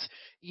means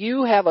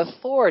you have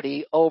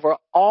authority over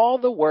all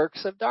the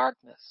works of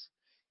darkness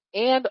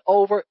and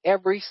over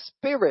every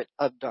spirit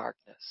of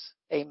darkness.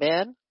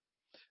 Amen.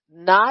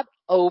 Not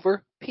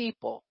over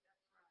people.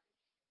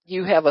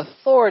 You have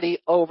authority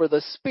over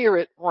the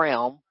spirit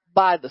realm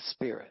by the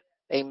Spirit.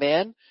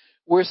 Amen.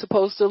 We're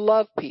supposed to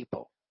love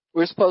people.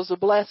 We're supposed to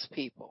bless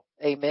people.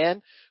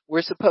 Amen.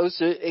 We're supposed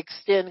to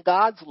extend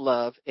God's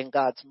love and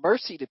God's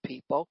mercy to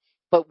people,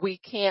 but we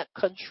can't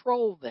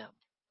control them.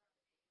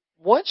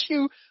 Once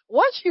you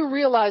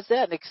realize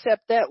that and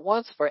accept that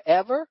once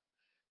forever,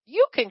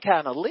 you can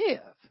kind of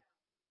live.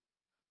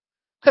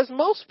 Because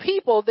most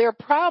people, their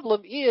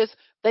problem is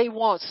they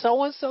want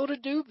so-and-so to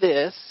do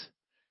this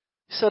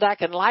so that I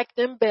can like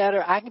them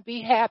better, I can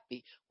be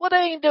happy. Well, they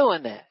ain't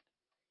doing that.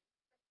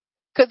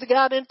 Because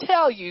God didn't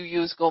tell you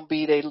was going to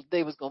be,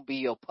 they was going to be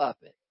your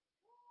puppet.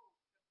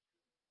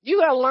 You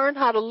got to learn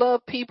how to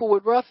love people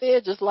with rough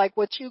edges like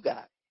what you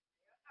got.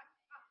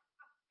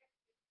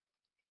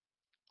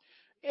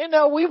 You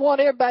know, we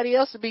want everybody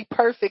else to be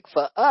perfect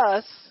for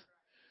us,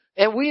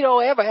 and we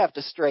don't ever have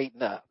to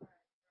straighten up.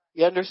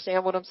 You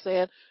understand what I'm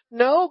saying?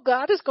 No,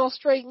 God is going to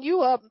straighten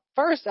you up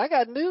first. I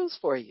got news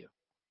for you.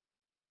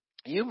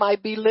 You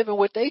might be living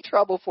with their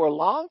trouble for a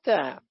long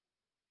time,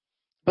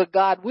 but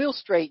God will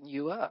straighten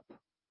you up.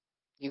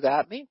 You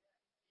got me?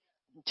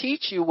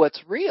 Teach you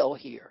what's real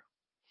here.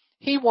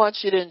 He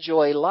wants you to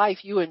enjoy life.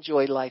 You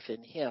enjoy life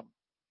in Him.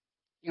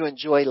 You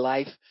enjoy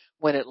life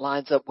when it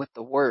lines up with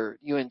the Word.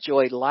 You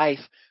enjoy life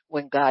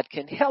when God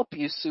can help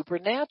you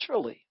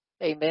supernaturally.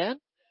 Amen?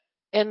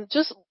 And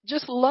just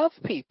love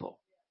people.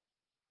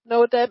 Know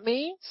what that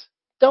means?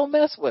 Don't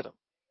mess with them.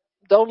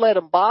 Don't let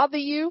them bother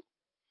you.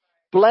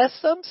 Bless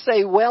them.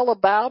 Say well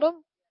about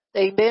them.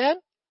 Amen?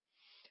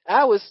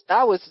 I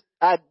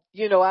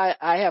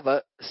have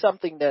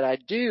something that I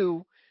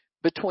do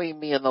between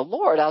me and the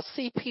Lord. I'll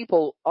see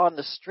people on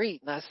the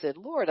street and I said,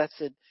 Lord,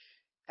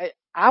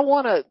 I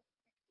want to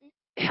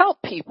help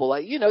people.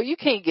 Like, you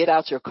can't get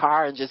out your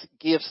car and just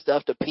give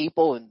stuff to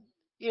people and,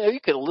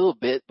 you can a little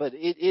bit, but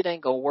it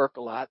ain't going to work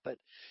a lot. But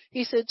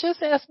he said,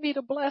 just ask me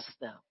to bless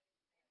them.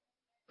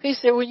 He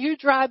said, when you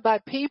drive by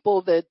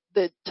people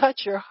that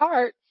touch your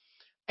heart,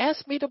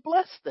 ask me to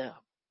bless them.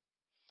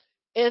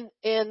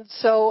 And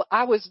so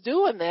I was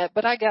doing that,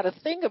 but I got to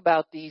think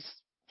about these.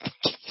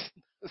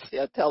 See,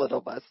 I tell it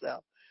on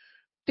myself.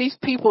 These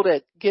people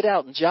that get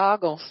out and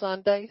jog on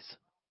Sundays,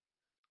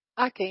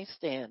 I can't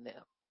stand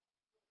them.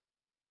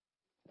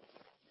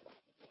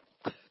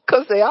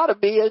 Because they ought to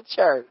be in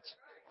church.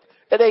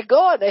 And they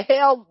go into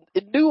hell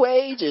in New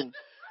Age and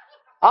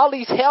all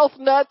these health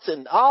nuts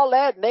and all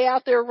that, and they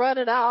out there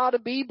running. I ought to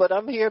be, but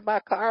I'm here in my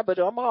car, but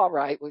I'm all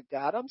right with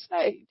God. I'm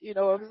saved. You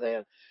know what I'm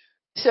saying?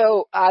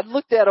 So I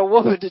looked at a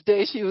woman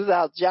today. She was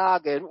out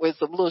jogging with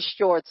some little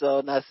shorts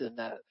on. I said,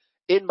 no.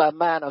 In my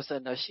mind, I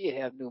said, no,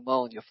 she'll have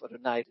pneumonia for the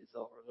night is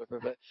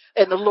over.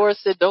 And the Lord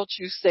said, don't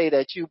you say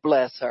that, you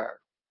bless her.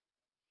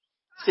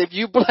 He said, if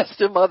you bless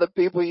them other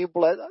people, you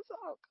bless. I said,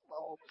 oh, come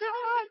on,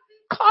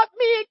 God, caught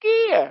me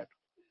again.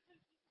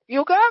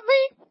 You got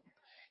me?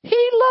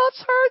 He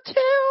loves her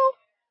too.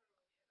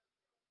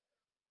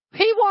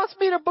 He wants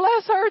me to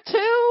bless her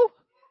too.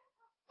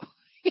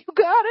 You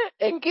got it?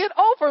 And get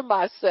over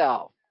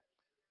myself.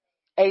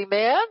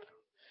 Amen?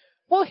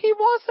 Well, He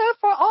wants that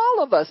for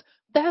all of us.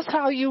 That's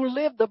how you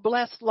live the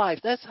blessed life.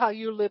 That's how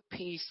you live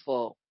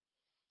peaceful.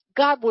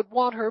 God would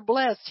want her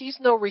blessed. He's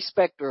no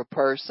respecter of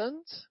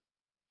persons.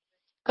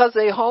 Because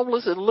they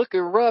homeless and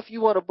looking rough,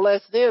 you want to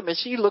bless them. And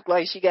she looked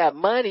like she got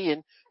money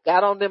and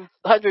got on them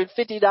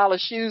 $150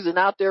 shoes and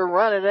out there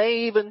running. They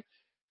ain't even.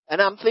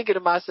 And I'm thinking to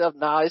myself,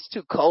 no, it's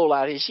too cold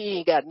out here. She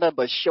ain't got nothing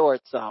but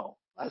shorts on.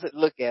 I said,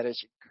 look at her.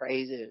 She's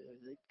crazy.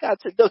 God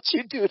said, don't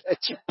you do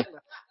that.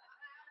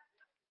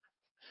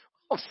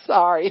 I'm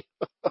sorry.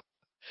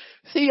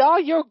 See, all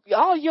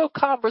your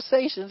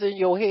conversations in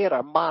your head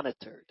are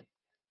monitored.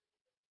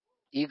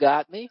 You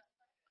got me?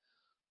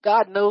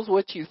 God knows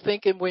what you're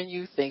thinking when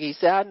you think. He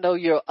said, I know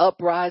you're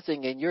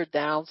uprising and you're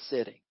down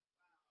sitting.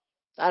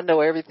 I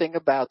know everything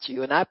about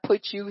you. And I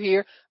put you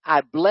here.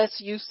 I bless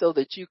you so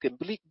that you can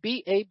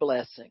be a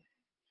blessing.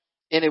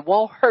 And it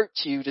won't hurt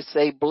you to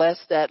say, bless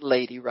that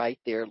lady right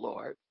there,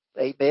 Lord.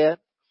 Amen.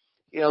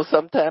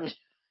 Sometimes,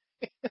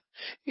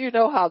 you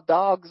know how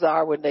dogs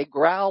are when they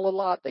growl a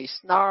lot, they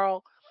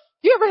snarl.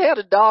 You ever had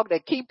a dog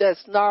that keep that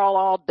snarl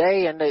all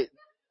day and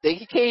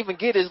he can't even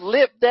get his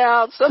lip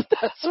down?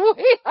 Sometimes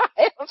we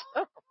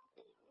have.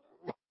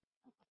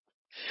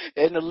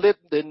 And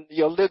then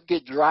your lip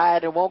get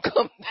dried and won't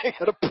come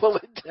there to pull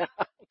it down.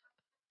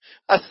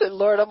 I said,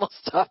 Lord, I'm going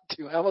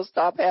to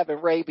stop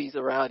having rabies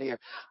around here.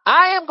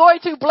 I am going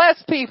to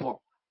bless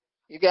people.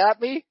 You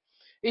got me?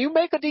 You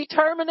make a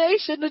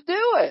determination to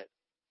do it.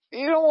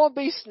 You don't want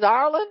to be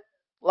snarling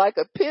like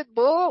a pit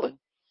bull and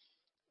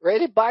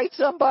ready to bite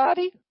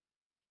somebody.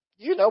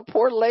 You know,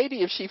 poor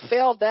lady, if she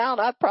fell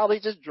down, I'd probably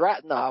just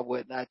drive. No, I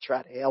wouldn't. I'd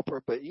try to help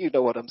her, but you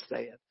know what I'm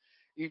saying.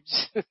 You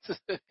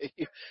just,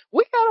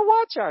 we got to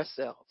watch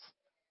ourselves.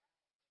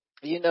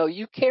 You know,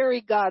 you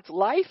carry God's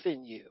life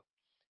in you,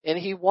 and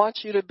he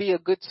wants you to be a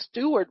good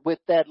steward with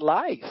that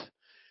life.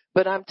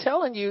 But I'm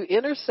telling you,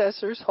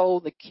 intercessors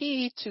hold the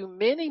key to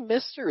many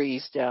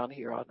mysteries down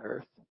here on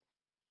earth.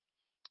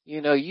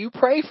 You know, you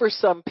pray for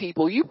some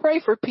people. You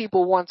pray for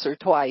people once or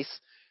twice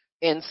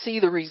and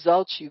see the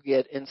results you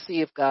get and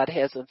see if God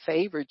hasn't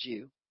favored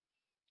you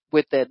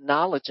with that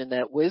knowledge and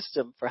that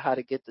wisdom for how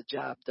to get the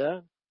job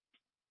done.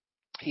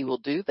 He will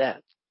do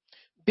that.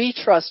 Be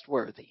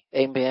trustworthy.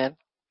 Amen.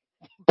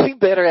 Be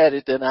better at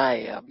it than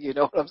I am. You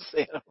know what I'm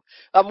saying?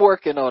 I'm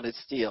working on it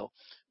still.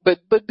 But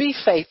be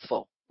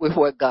faithful with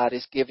what God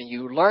has given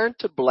you. Learn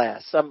to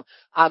bless.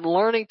 I'm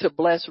learning to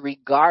bless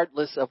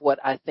regardless of what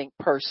I think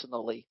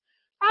personally.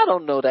 I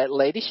don't know that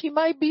lady. She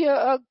might be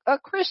a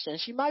Christian.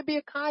 She might be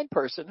a kind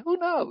person. Who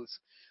knows?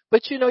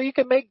 But you know, you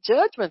can make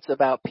judgments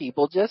about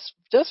people just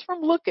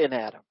from looking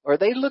at them, or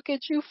they look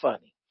at you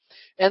funny.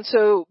 And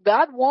so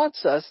God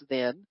wants us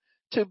then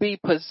to be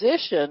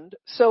positioned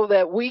so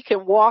that we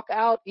can walk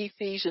out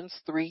Ephesians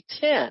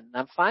 3:10.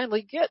 I'm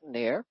finally getting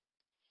there.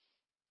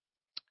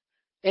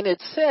 And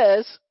it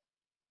says,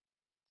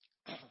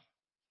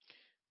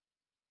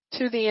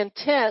 to the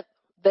intent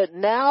that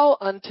now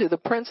unto the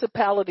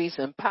principalities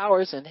and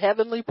powers in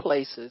heavenly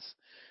places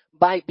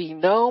might be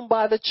known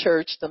by the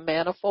church the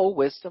manifold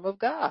wisdom of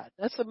God.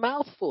 That's a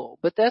mouthful,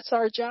 but that's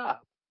our job.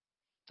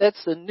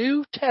 That's the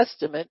New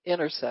Testament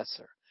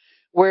intercessor.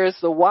 Whereas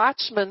the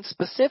watchman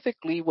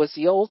specifically was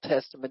the Old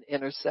Testament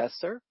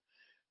intercessor,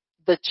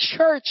 the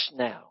church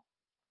now,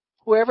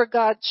 whoever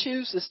God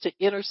chooses to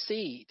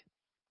intercede,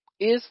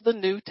 is the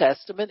New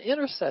Testament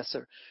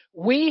intercessor.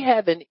 We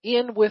have an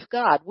in with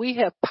God. We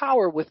have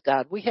power with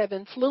God. We have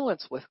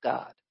influence with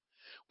God,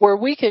 where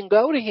we can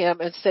go to him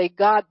and say,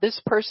 God,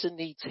 this person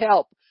needs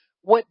help.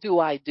 What do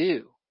I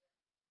do?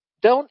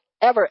 Don't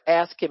ever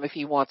ask him if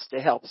he wants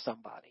to help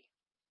somebody.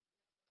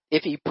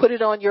 If he put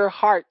it on your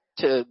heart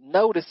to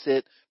notice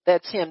it,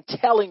 that's him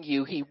telling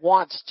you he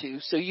wants to,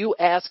 so you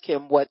ask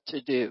him what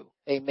to do.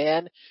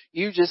 Amen?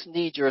 You just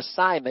need your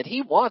assignment.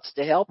 He wants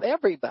to help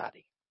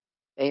everybody.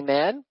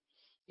 Amen?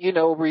 You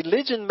know,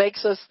 religion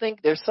makes us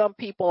think there's some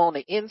people on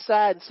the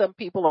inside and some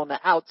people on the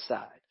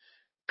outside.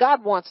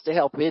 God wants to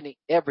help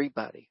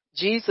everybody.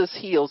 Jesus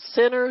heals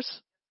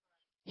sinners.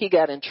 He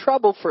got in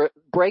trouble for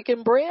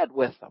breaking bread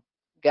with them.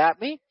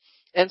 Got me?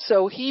 And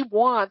so he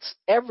wants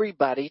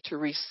everybody to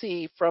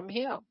receive from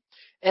him.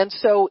 And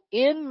so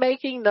in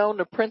making known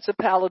the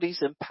principalities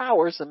and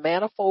powers and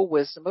manifold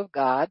wisdom of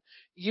God,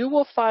 you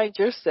will find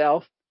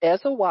yourself as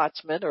a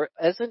watchman or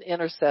as an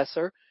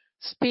intercessor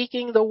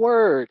speaking the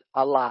word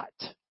a lot.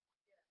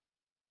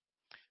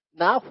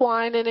 Not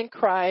whining and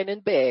crying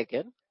and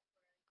begging.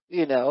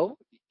 You know,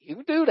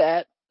 you do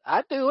that.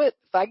 I do it.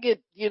 If I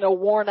get,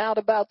 worn out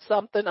about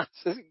something, I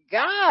say,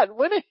 God,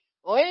 when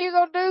are you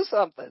going to do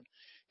something?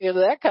 You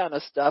know, that kind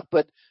of stuff.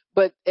 But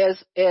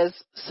as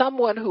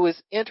someone who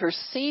is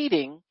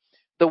interceding,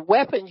 the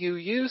weapon you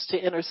use to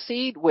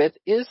intercede with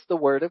is the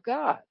word of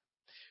God.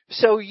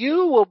 So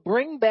you will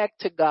bring back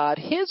to God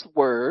his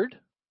word,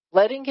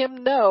 letting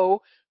him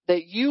know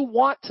that you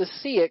want to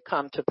see it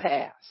come to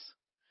pass.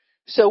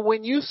 So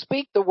when you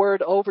speak the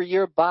word over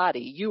your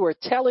body, you are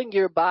telling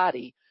your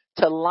body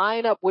to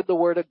line up with the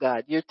word of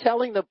God. You're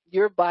telling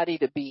your body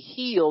to be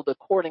healed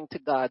according to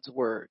God's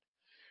word.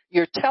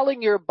 You're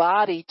telling your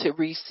body to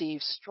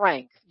receive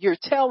strength. You're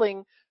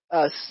telling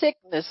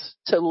sickness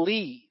to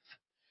leave.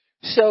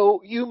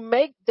 So you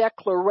make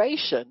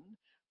declaration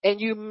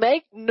and you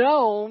make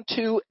known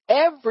to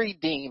every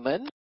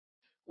demon,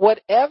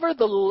 whatever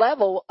the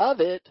level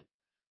of it,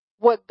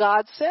 what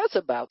God says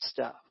about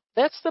stuff.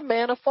 That's the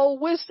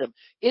manifold wisdom.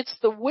 It's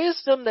the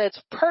wisdom that's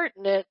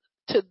pertinent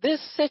to this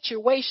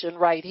situation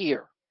right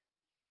here.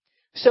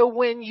 So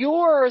when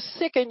you're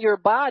sick in your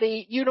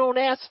body, you don't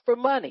ask for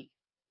money.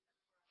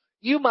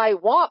 You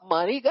might want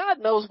money. God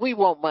knows we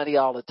want money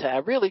all the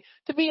time. Really,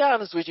 to be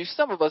honest with you,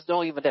 some of us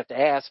don't even have to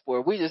ask for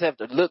it. We just have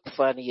to look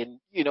funny and,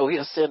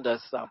 he'll send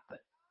us something.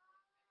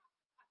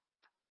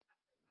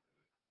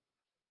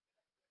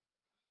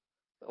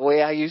 The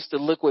way I used to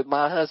look with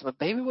my husband,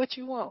 baby, what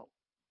you want?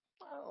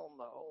 I don't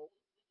know.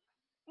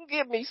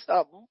 Give me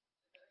something.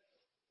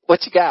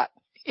 What you got?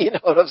 You know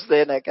what I'm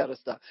saying? That kind of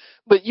stuff.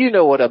 But you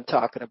know what I'm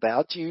talking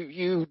about.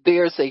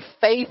 There's a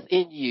faith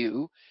in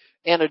you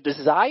and a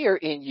desire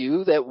in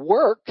you that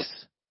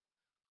works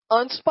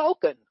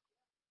unspoken.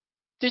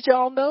 Did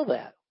y'all know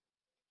that?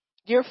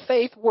 Your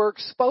faith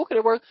works spoken.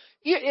 It works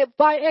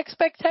by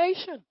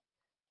expectation.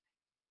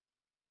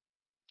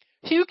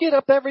 You get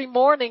up every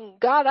morning,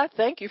 God, I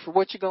thank you for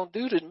what you're going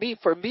to do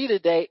for me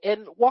today,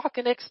 and walk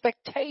in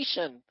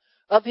expectation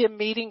of him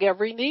meeting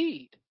every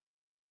need.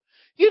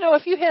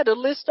 If you had to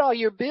list all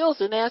your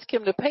bills and ask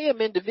him to pay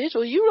them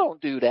individually, you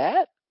don't do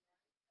that.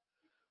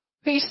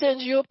 He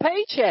sends you a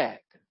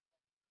paycheck.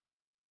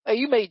 Now,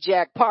 you may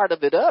jack part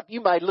of it up.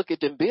 You might look at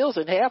them bills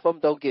and half of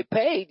them don't get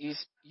paid.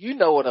 You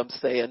know what I'm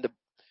saying.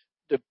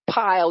 The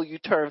pile you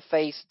turn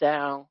face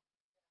down,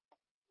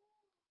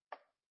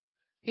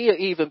 he'll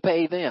even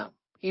pay them.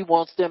 He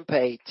wants them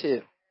paid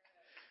too.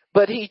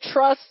 But he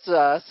trusts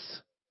us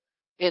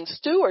in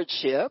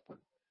stewardship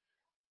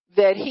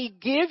that he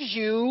gives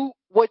you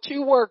what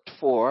you worked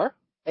for,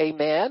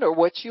 amen, or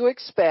what you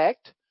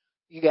expect.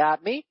 You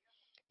got me?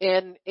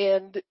 And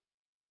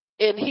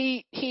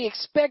he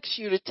expects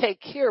you to take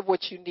care of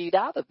what you need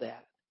out of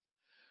that.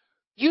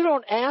 You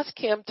don't ask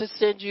him to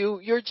send you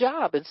your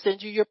job and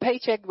send you your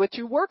paycheck, what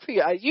you work for.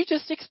 You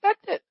just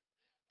expect it.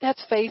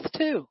 That's faith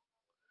too.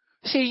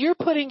 See, you're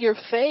putting your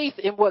faith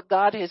in what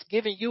God has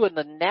given you in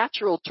the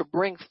natural to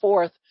bring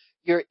forth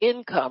your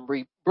income,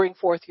 bring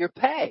forth your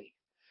pay,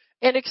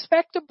 and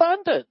expect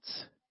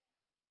abundance.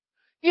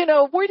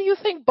 Where do you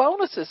think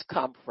bonuses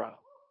come from?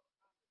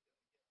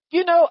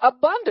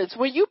 Abundance.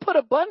 When you put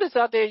abundance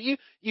out there, you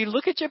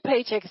look at your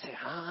paycheck and say,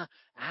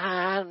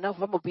 I don't know if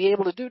I'm going to be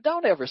able to do.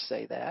 Don't ever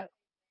say that.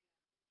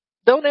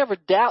 Don't ever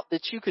doubt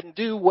that you can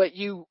do what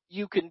you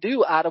can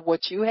do out of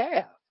what you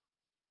have.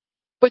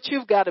 But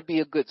you've got to be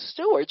a good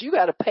steward. You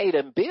got to pay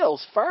them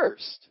bills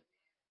first.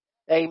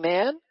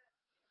 Amen.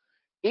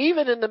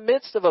 Even in the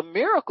midst of a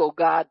miracle,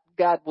 God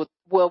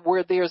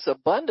where there's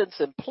abundance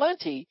and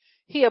plenty,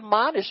 he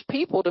admonished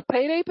people to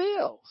pay their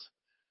bills.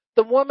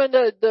 The woman,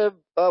 the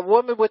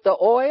woman with the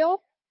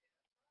oil,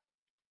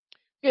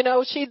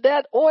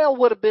 that oil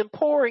would have been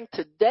pouring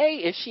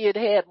today if she had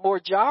had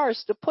more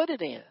jars to put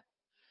it in.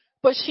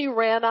 But she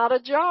ran out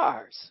of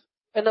jars.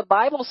 And the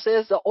Bible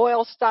says the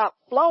oil stopped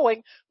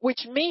flowing,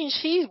 which means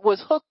she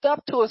was hooked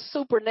up to a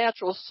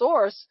supernatural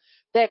source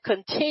that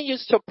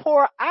continues to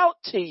pour out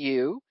to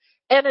you,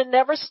 and it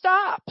never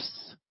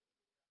stops.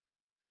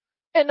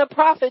 And the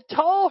prophet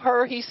told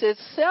her, he said,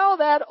 sell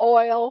that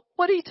oil.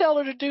 What did he tell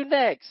her to do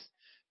next?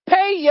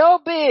 Pay your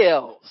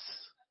bills,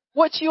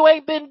 what you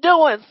ain't been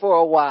doing for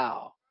a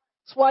while.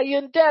 That's why you're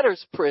in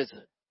debtor's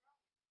prison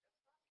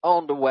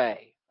on the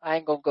way. I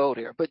ain't going to go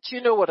there, but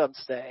you know what I'm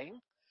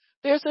saying.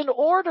 There's an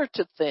order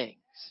to things.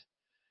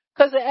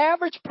 Because the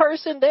average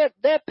person,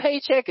 that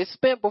paycheck is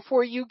spent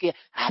before you get,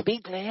 I'll be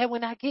glad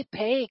when I get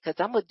paid because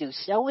I'm going to do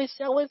so and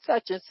so and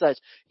such and such.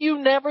 You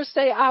never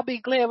say, I'll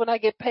be glad when I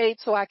get paid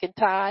so I can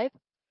tithe,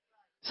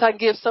 so I can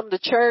give some to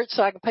church,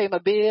 so I can pay my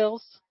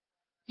bills.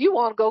 You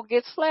want to go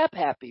get slap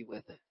happy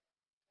with it.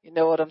 You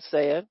know what I'm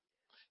saying?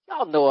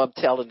 Y'all know I'm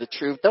telling the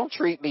truth. Don't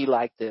treat me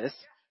like this.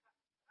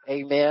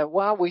 Amen.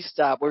 While we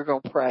stop, we're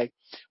going to pray.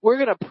 We're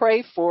going to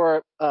pray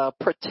for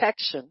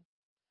protection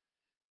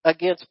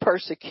against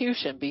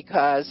persecution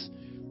because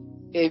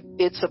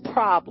it's a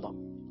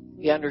problem.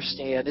 You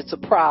understand? It's a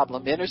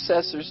problem.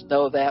 Intercessors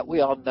know that. We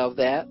all know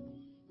that.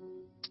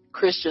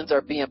 Christians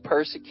are being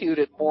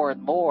persecuted more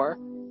and more.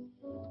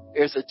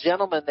 There's a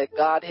gentleman that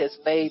God has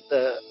made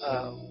the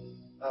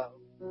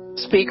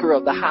Speaker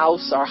of the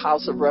House, our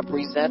House of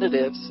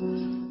Representatives,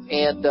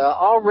 and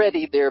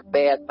already they're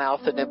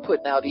bad-mouthing and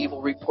putting out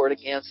evil report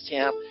against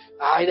him.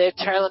 They're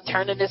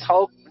turning this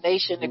whole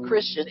nation to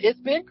Christian. It's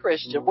been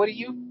Christian. Where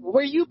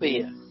you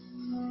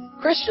been?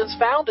 Christians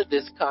founded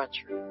this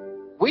country.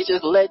 We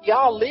just let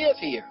y'all live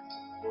here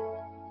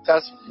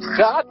because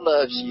God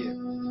loves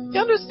you. You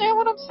understand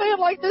what I'm saying?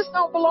 Like, this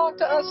don't belong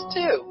to us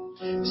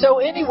too. So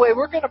anyway,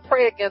 we're going to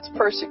pray against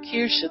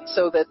persecution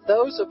so that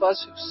those of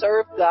us who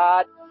serve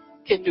God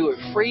can do it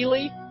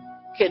freely,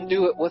 can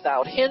do it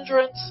without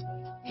hindrance,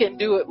 can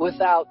do it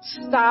without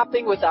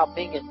stopping, without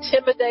being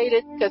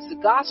intimidated, because the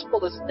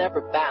gospel is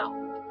never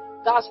bound.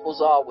 The gospel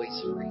is always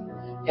free,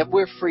 and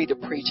we're free to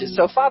preach it.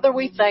 So, Father,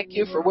 we thank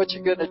you for what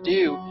you're going to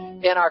do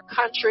in our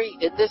country,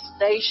 in this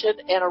nation,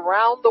 and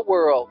around the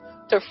world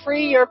to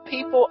free your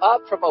people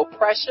up from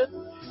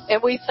oppression.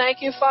 And we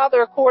thank you,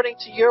 Father, according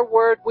to your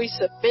word, we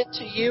submit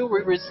to you,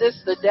 we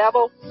resist the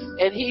devil,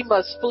 and he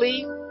must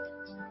flee.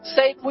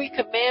 Satan, we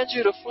command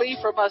you to flee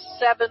from us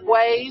 7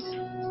 ways.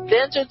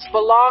 Vengeance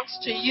belongs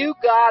to you,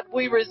 God.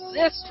 We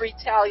resist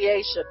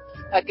retaliation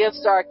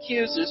against our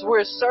accusers.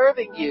 We're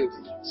serving you.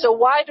 So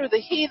why do the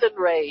heathen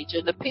rage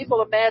and the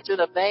people imagine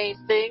a vain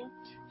thing?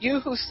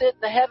 You who sit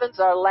in the heavens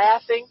are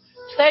laughing.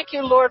 Thank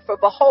you, Lord, for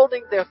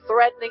beholding their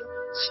threatening.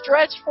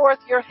 Stretch forth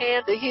your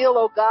hand to heal,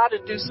 O God,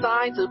 and do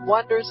signs and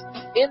wonders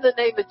in the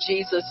name of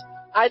Jesus.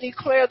 I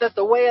declare that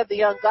the way of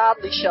the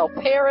ungodly shall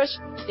perish.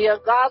 The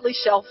ungodly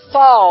shall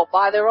fall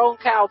by their own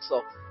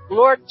counsel.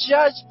 Lord,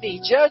 judge me,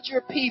 judge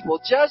your people,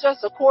 judge us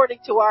according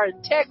to our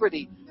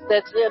integrity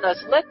that's in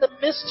us. Let the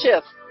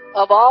mischief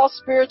of all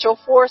spiritual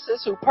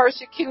forces who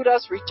persecute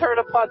us return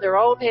upon their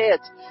own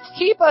heads.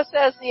 Keep us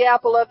as the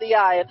apple of the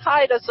eye and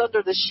hide us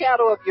under the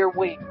shadow of your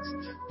wings.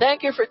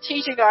 Thank you for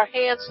teaching our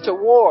hands to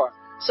war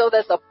so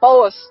that the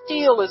bow of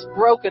steel is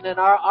broken in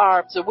our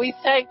arms. And we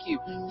thank you.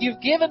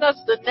 You've given us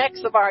the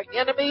necks of our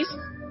enemies.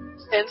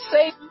 And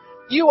Satan,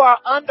 you are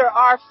under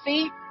our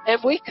feet. And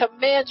we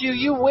command you,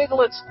 you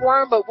wiggle and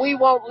squirm, but we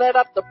won't let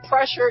up the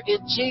pressure in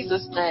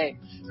Jesus' name.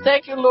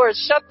 Thank you, Lord.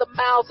 Shut the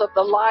mouths of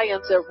the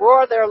lions that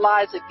roar their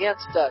lies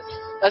against us,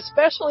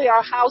 especially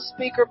our House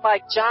Speaker,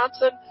 Mike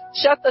Johnson.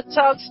 Shut the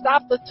tongues,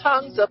 stop the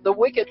tongues of the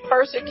wicked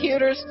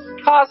persecutors,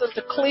 cause them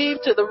to cleave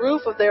to the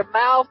roof of their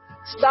mouth.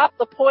 Stop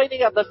the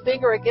pointing of the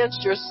finger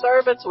against your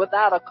servants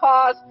without a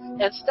cause,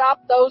 and stop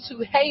those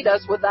who hate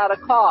us without a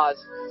cause.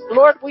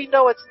 Lord, we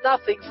know it's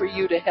nothing for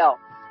you to help.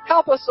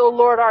 Help us, O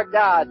Lord our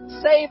God.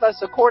 Save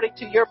us according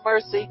to your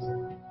mercy.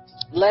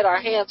 Let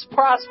our hands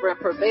prosper and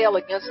prevail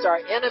against our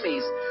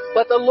enemies.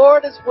 But the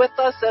Lord is with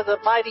us as a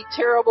mighty,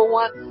 terrible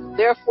one.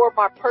 Therefore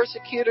my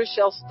persecutors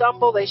shall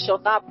stumble. They shall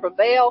not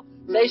prevail.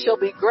 They shall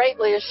be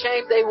greatly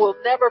ashamed. They will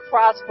never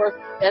prosper,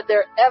 and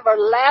their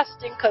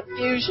everlasting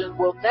confusion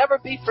will never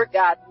be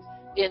forgotten.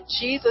 In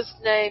Jesus'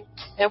 name.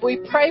 And we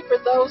pray for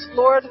those,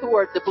 Lord, who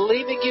are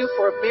believing you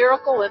for a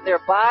miracle in their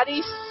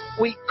bodies.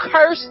 We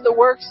curse the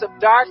works of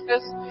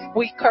darkness.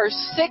 We curse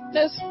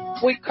sickness.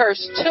 We curse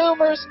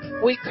tumors.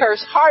 We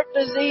curse heart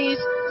disease.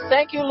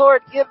 Thank you,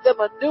 Lord. Give them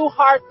a new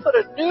heart. Put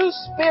a new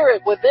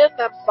spirit within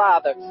them,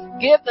 Father.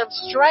 Give them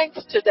strength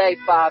today,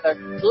 Father.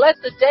 Let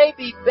the day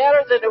be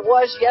better than it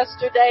was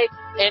yesterday,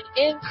 and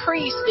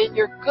increase in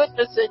your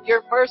goodness and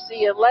your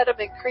mercy, and let them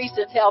increase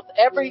in health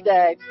every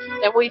day.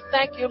 And we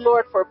thank you,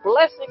 Lord, for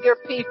blessing your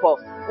people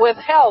with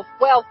health,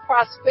 wealth,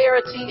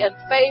 prosperity, and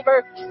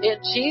favor. In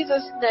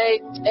Jesus'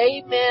 name,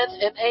 amen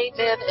and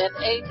amen and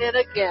amen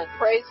again.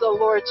 Praise the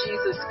Lord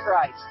Jesus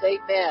Christ.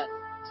 Amen.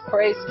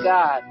 Praise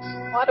God.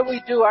 Why don't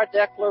we do our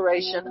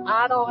declaration?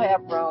 I don't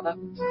have Rona.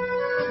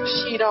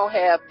 She don't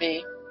have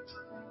me.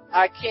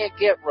 I can't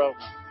get Rona.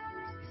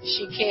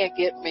 She can't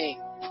get me.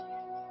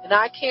 And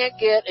I can't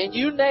get, and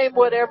you name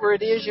whatever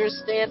it is you're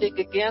standing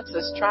against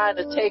that's trying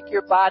to take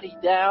your body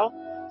down.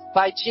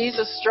 By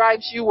Jesus'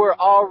 stripes, you were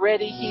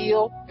already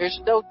healed. There's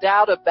no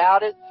doubt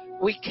about it.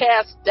 We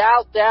cast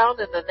doubt down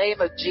in the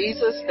name of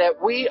Jesus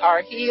that we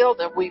are healed,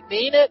 and we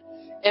mean it.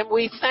 And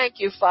we thank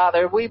you,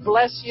 Father. We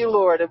bless you,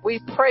 Lord, and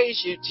we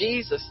praise you,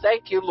 Jesus.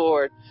 Thank you,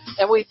 Lord.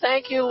 And we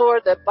thank you,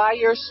 Lord, that by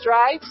your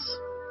stripes,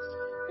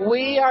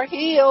 we are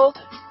healed.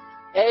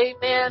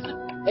 Amen.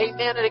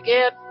 Amen. And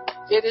again,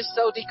 it is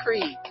so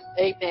decreed.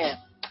 Amen.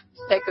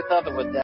 Take another one down.